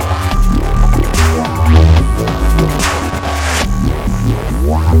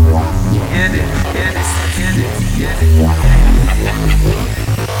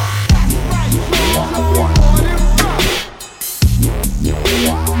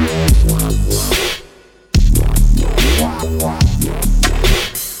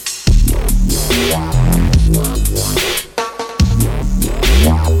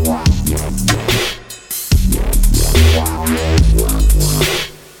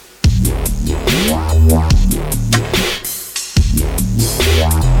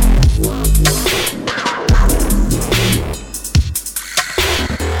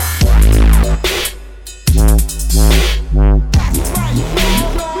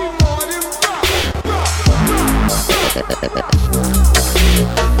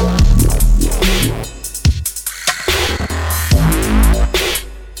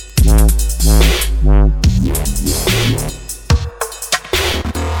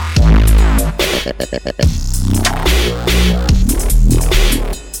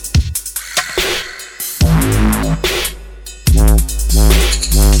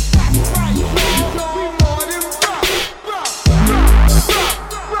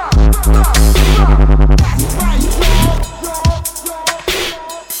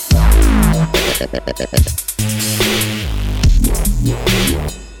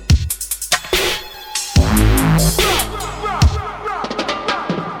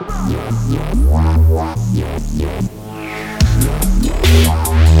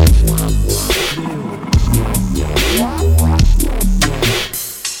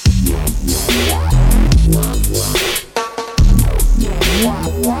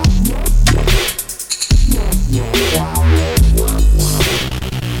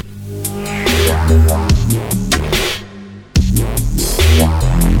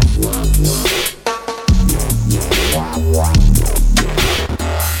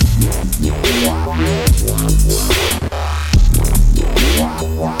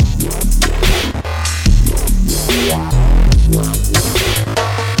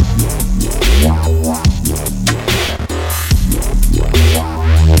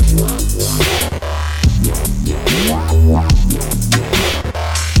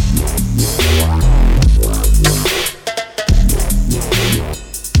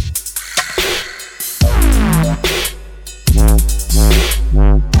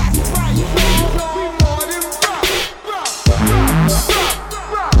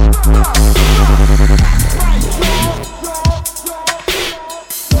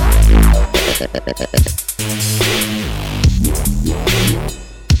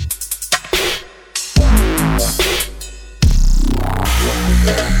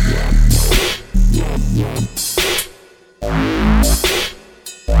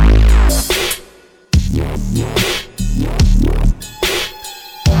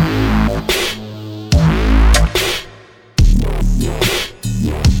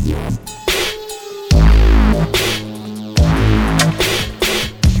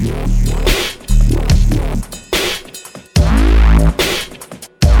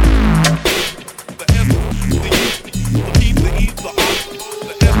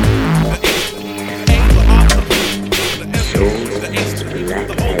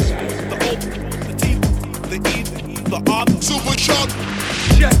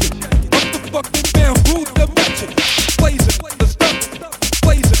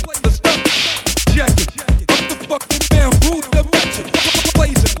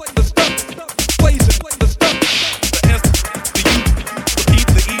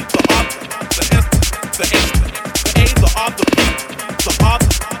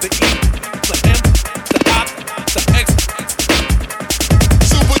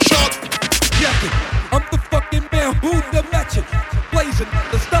 Get it. I'm the fucking man who the matching, blazing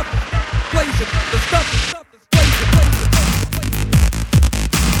the stuff, blazing.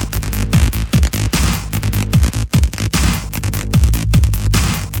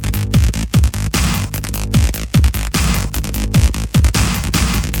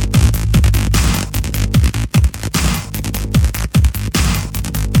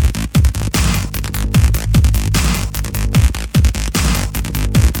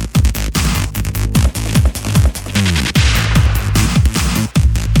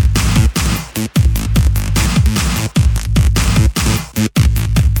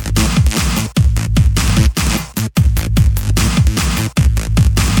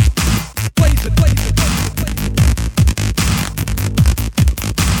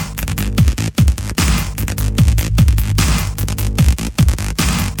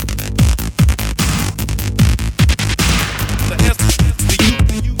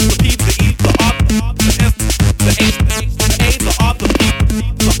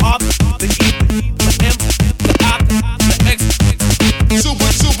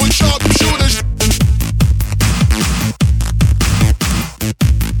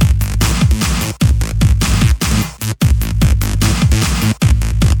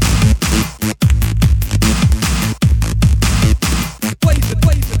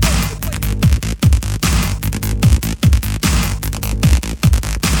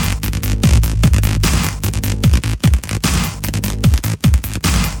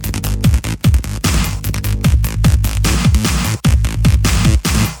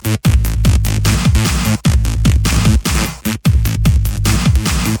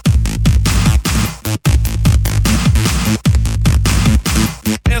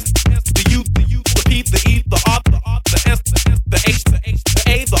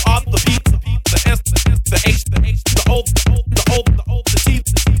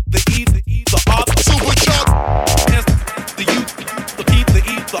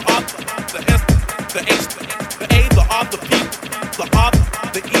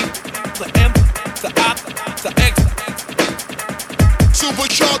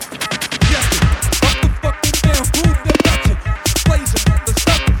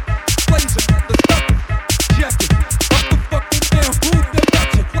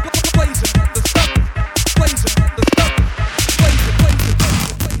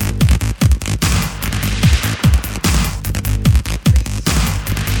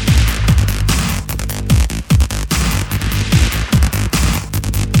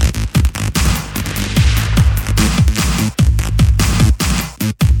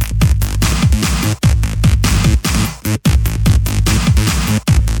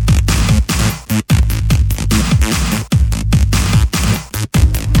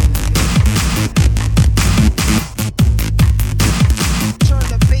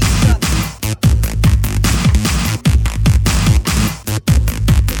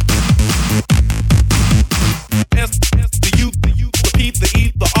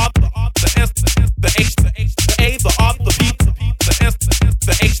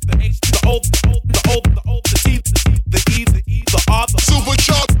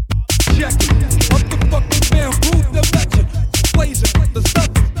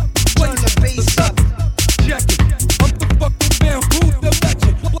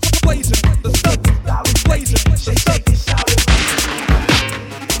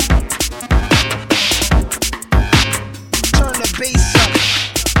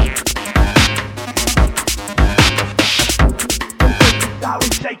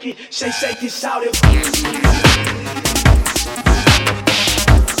 shake it, shout it.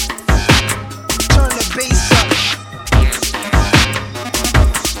 Turn the bass up.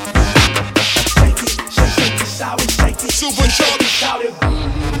 Shake it, shake it, shout it, shake it. Super shake it, shout it.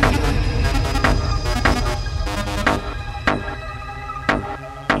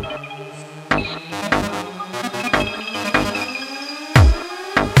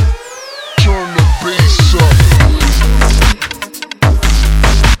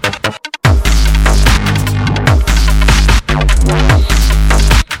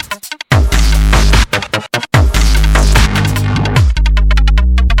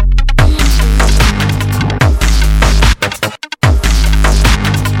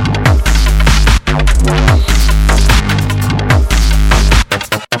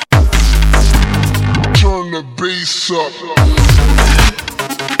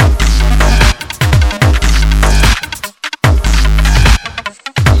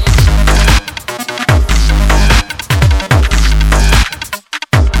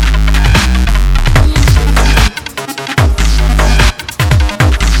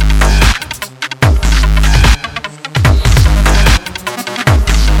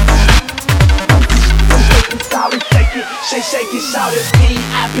 Shake it, shout it.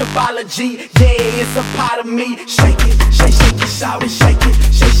 Apology, yeah, it's a part of me. Shake it, shake it, shout it, shake it,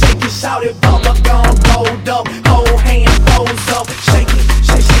 shake it, shout it. Bubble gum, rolled up, whole hand folds up. Shake it,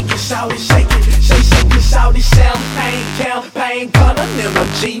 shake it, shout it, shake it, shake it, shout it. Champagne, campaign, color, never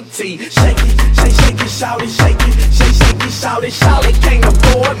GT. Shake it, shout it, shake it, shout it, shout it. Can't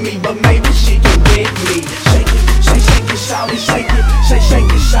afford me, but maybe she can get me. Shake it, shout it, shake it,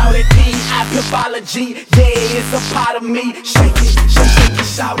 shout it. Apology, yeah, it's a part of me. Shake it,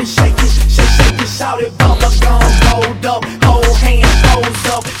 shout it, shake it, shout it. Bubble gum, rolled up, whole hand folds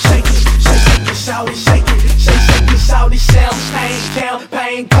up. Shake it, shout it, shake it, shout it. Champagne,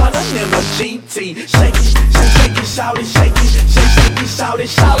 campaign, color, never GT. Shake it, shout it, shake it, shout it,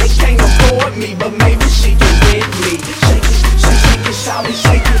 shout it. Can't afford me, but maybe she can get me. Shake it, shout it,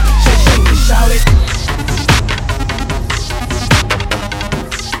 shake it, shout it.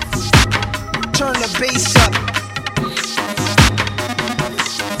 Turn the bass up.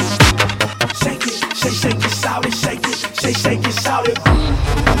 Shake it, shout it, shake it, shout it.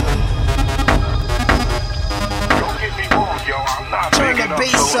 Don't get me wrong, yo, I'm not Turn big the enough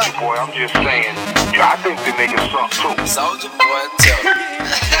bass Soulja up. Boy, I'm just saying, yo, I think the nigga suck too. Soulja Boy, tell me.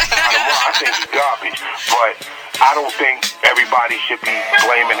 I think he's garbage, but I don't think everybody should be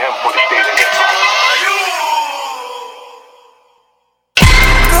blaming him for the state of hip-hop.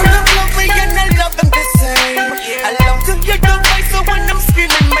 And I love them the same. I love to hear the voice of when I'm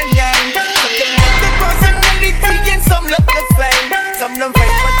screaming my name. Some them love the personality and some love the fame. Some love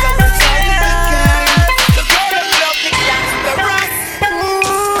fame but don't try the game. The girl of love the gangster rock.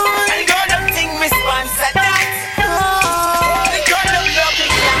 And girl of thing response at that. The girl of love the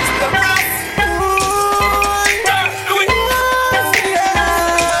gangster rock.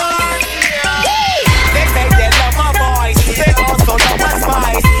 They say they love my voice. They also love my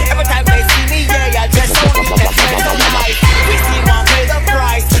spice. Every time they see me, yeah, I just don't need that stress on life. We see one pay the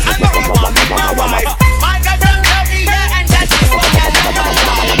price. I know you want me, my wife. My God, you love me, yeah, and that is why I love my life.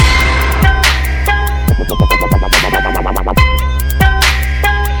 I know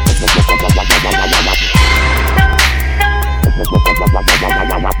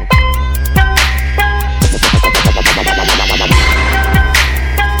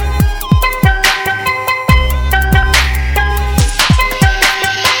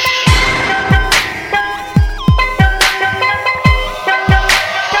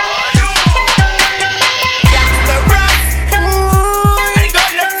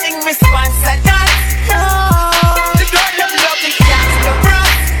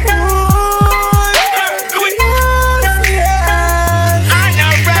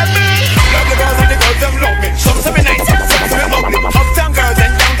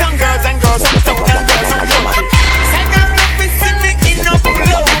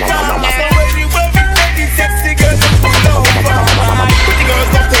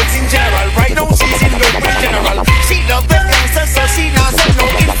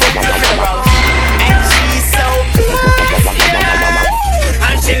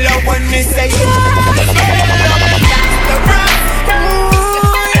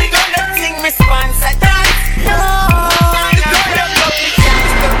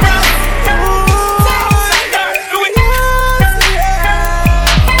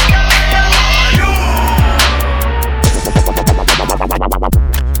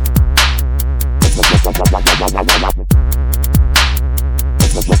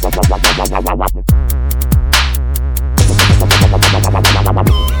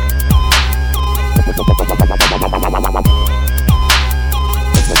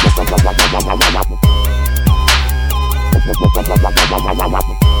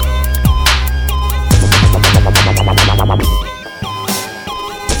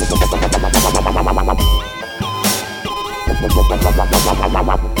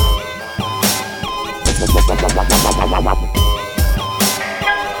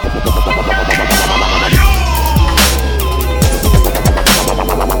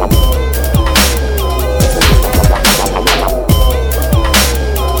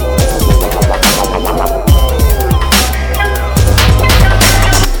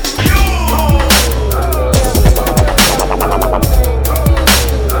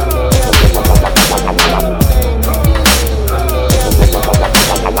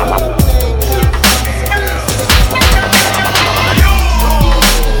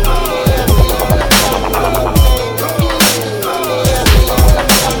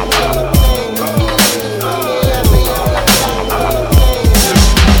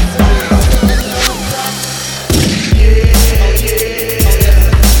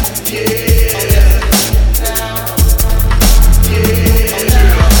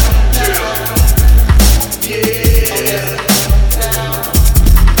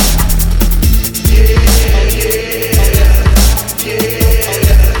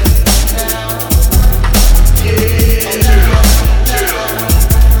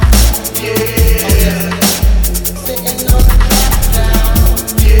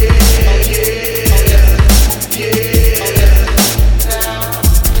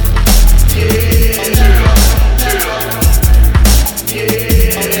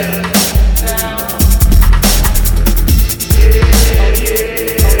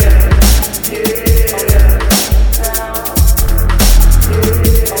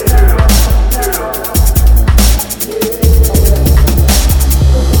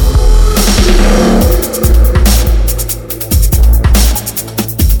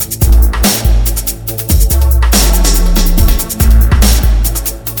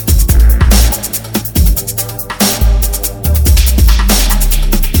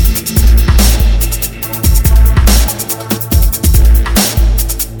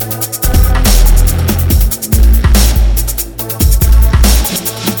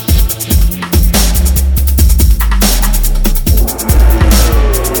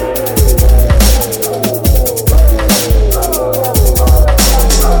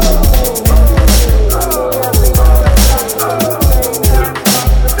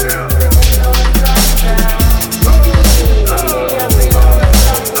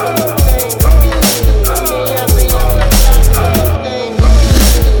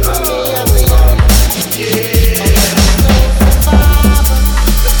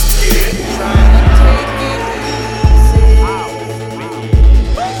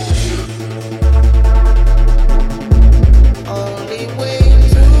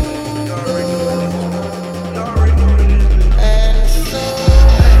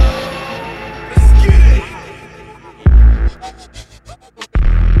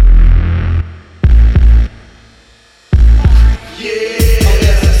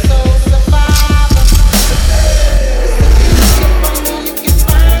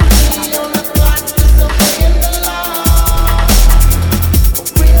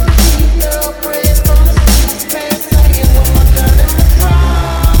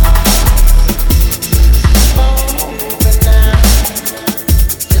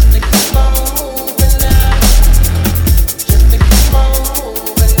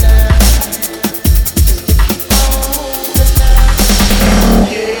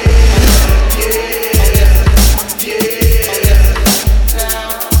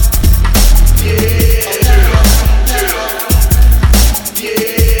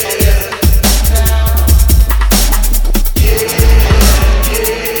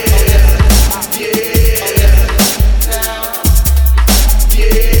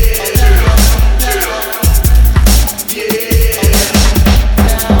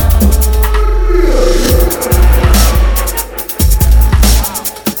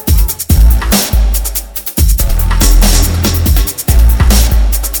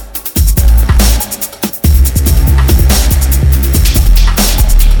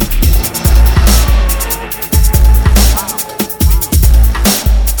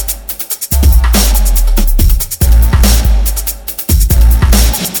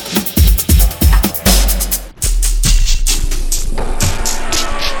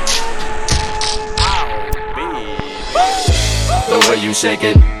shake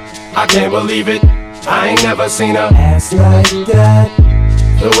it, I can't believe it. I ain't never seen a ass like that.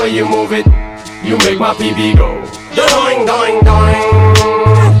 The way you move it, you make my PB go doing, doing, doing.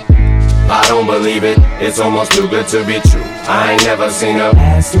 I don't believe it, it's almost too good to be true. I ain't never seen a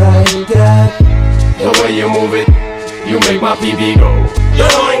ass like that. The way you move it, you make my PB go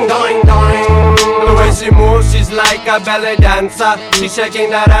doing, doing, doing. The way she moves, she's like a belly dancer. She's shaking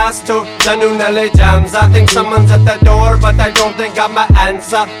that ass to the new Nelly jams. I think someone's at the door, but I don't think I'm an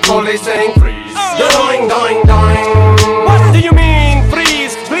answer. Police saying freeze, doing, doing, doing. What do you mean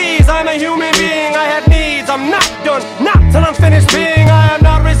freeze? Please, I'm a human being, I have needs. I'm not done, not till I'm finished being. I am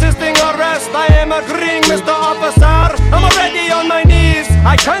not resisting arrest, I am agreeing, Mr. Officer. I'm already on my knees,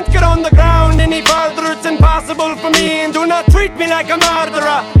 I can't get on the ground any further. It's impossible for me, and do not treat me like a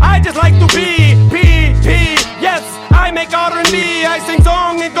murderer. I just like to be, yes, I make R&B. I sing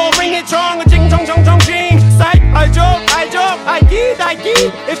song and go ring it strong. Ching chong chong chong ching. Psych, I joke, I kid.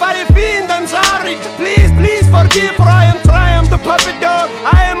 If I offend, I'm sorry. Please, please forgive, for I am Triumph, the puppet dog.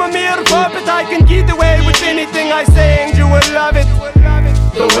 I am a mere puppet, I can get away with anything I say, and you will love it.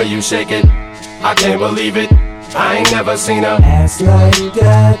 The way you shake it, I can't believe it. I ain't never seen a ass like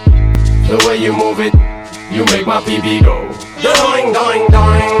that. The way you move it, you make my PB go doing, doing,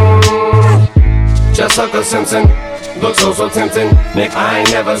 doing. Jessica Simpson, looks so tempting. Nick, I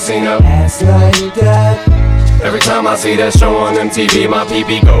ain't never seen a ass like that. Every time I see that show on MTV, my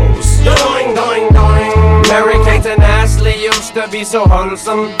PB goes doing, doing, doing. Mary-Kate and Ashley used to be so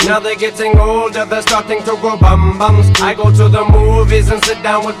wholesome. Now they're getting older, they're starting to grow bum-bums. I go to the movies and sit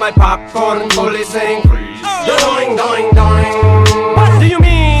down with my popcorn. Police saying freeze, doing, doing, doing. What do you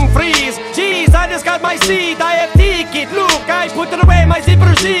mean freeze? Jeez, I just got my seat, I have ticket. Look, I put it away, my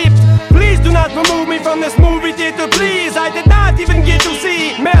zipper zipped. Please do not remove me from this movie theater, please. I did not even get to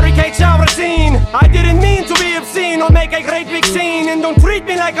see Mary-Kate shower scene. I didn't mean to be obscene or make a great big scene. And don't treat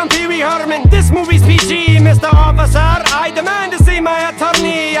me like I'm Pee Wee Herman. This movie's PG, Mr. Officer. I demand to see my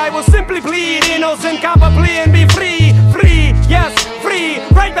attorney. I will simply plead innocent, cop a plea and be free. Free, yes, free,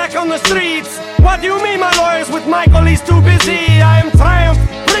 right back on the streets. What do you mean my lawyer's with Michael? He's too busy. I am Triumph.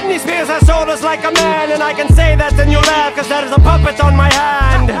 Britney Spears has shoulders like a man, and I can say that and you laugh, cause there is a puppet on my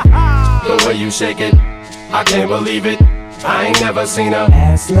hand. The way you shake it, I can't believe it. I ain't never seen a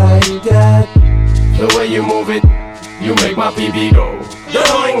ass like that. The way you move it, you make my PB go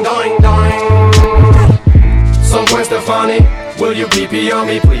doing, doing, doing. So Gwen Stefani, will you PP on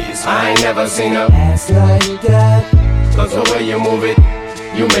me please? I ain't never seen a ass like that. Cause the way you move it,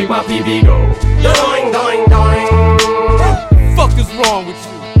 you make my PB go doing, doing, doing. Fuck is wrong with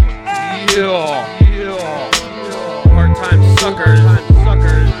you? Yeah. Part-time suckers.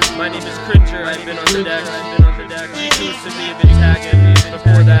 My name is Cringer. I've been on the deck. Exclusively have been tagging.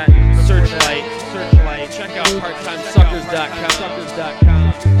 Before that, Searchlight. Check out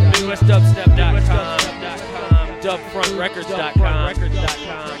parttimesuckers.com. MidwestDubstep.com. Dubfrontrecords.com.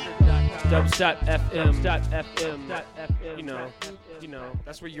 Dubstep.fm. You know,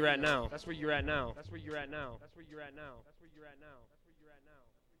 that's where you're at now.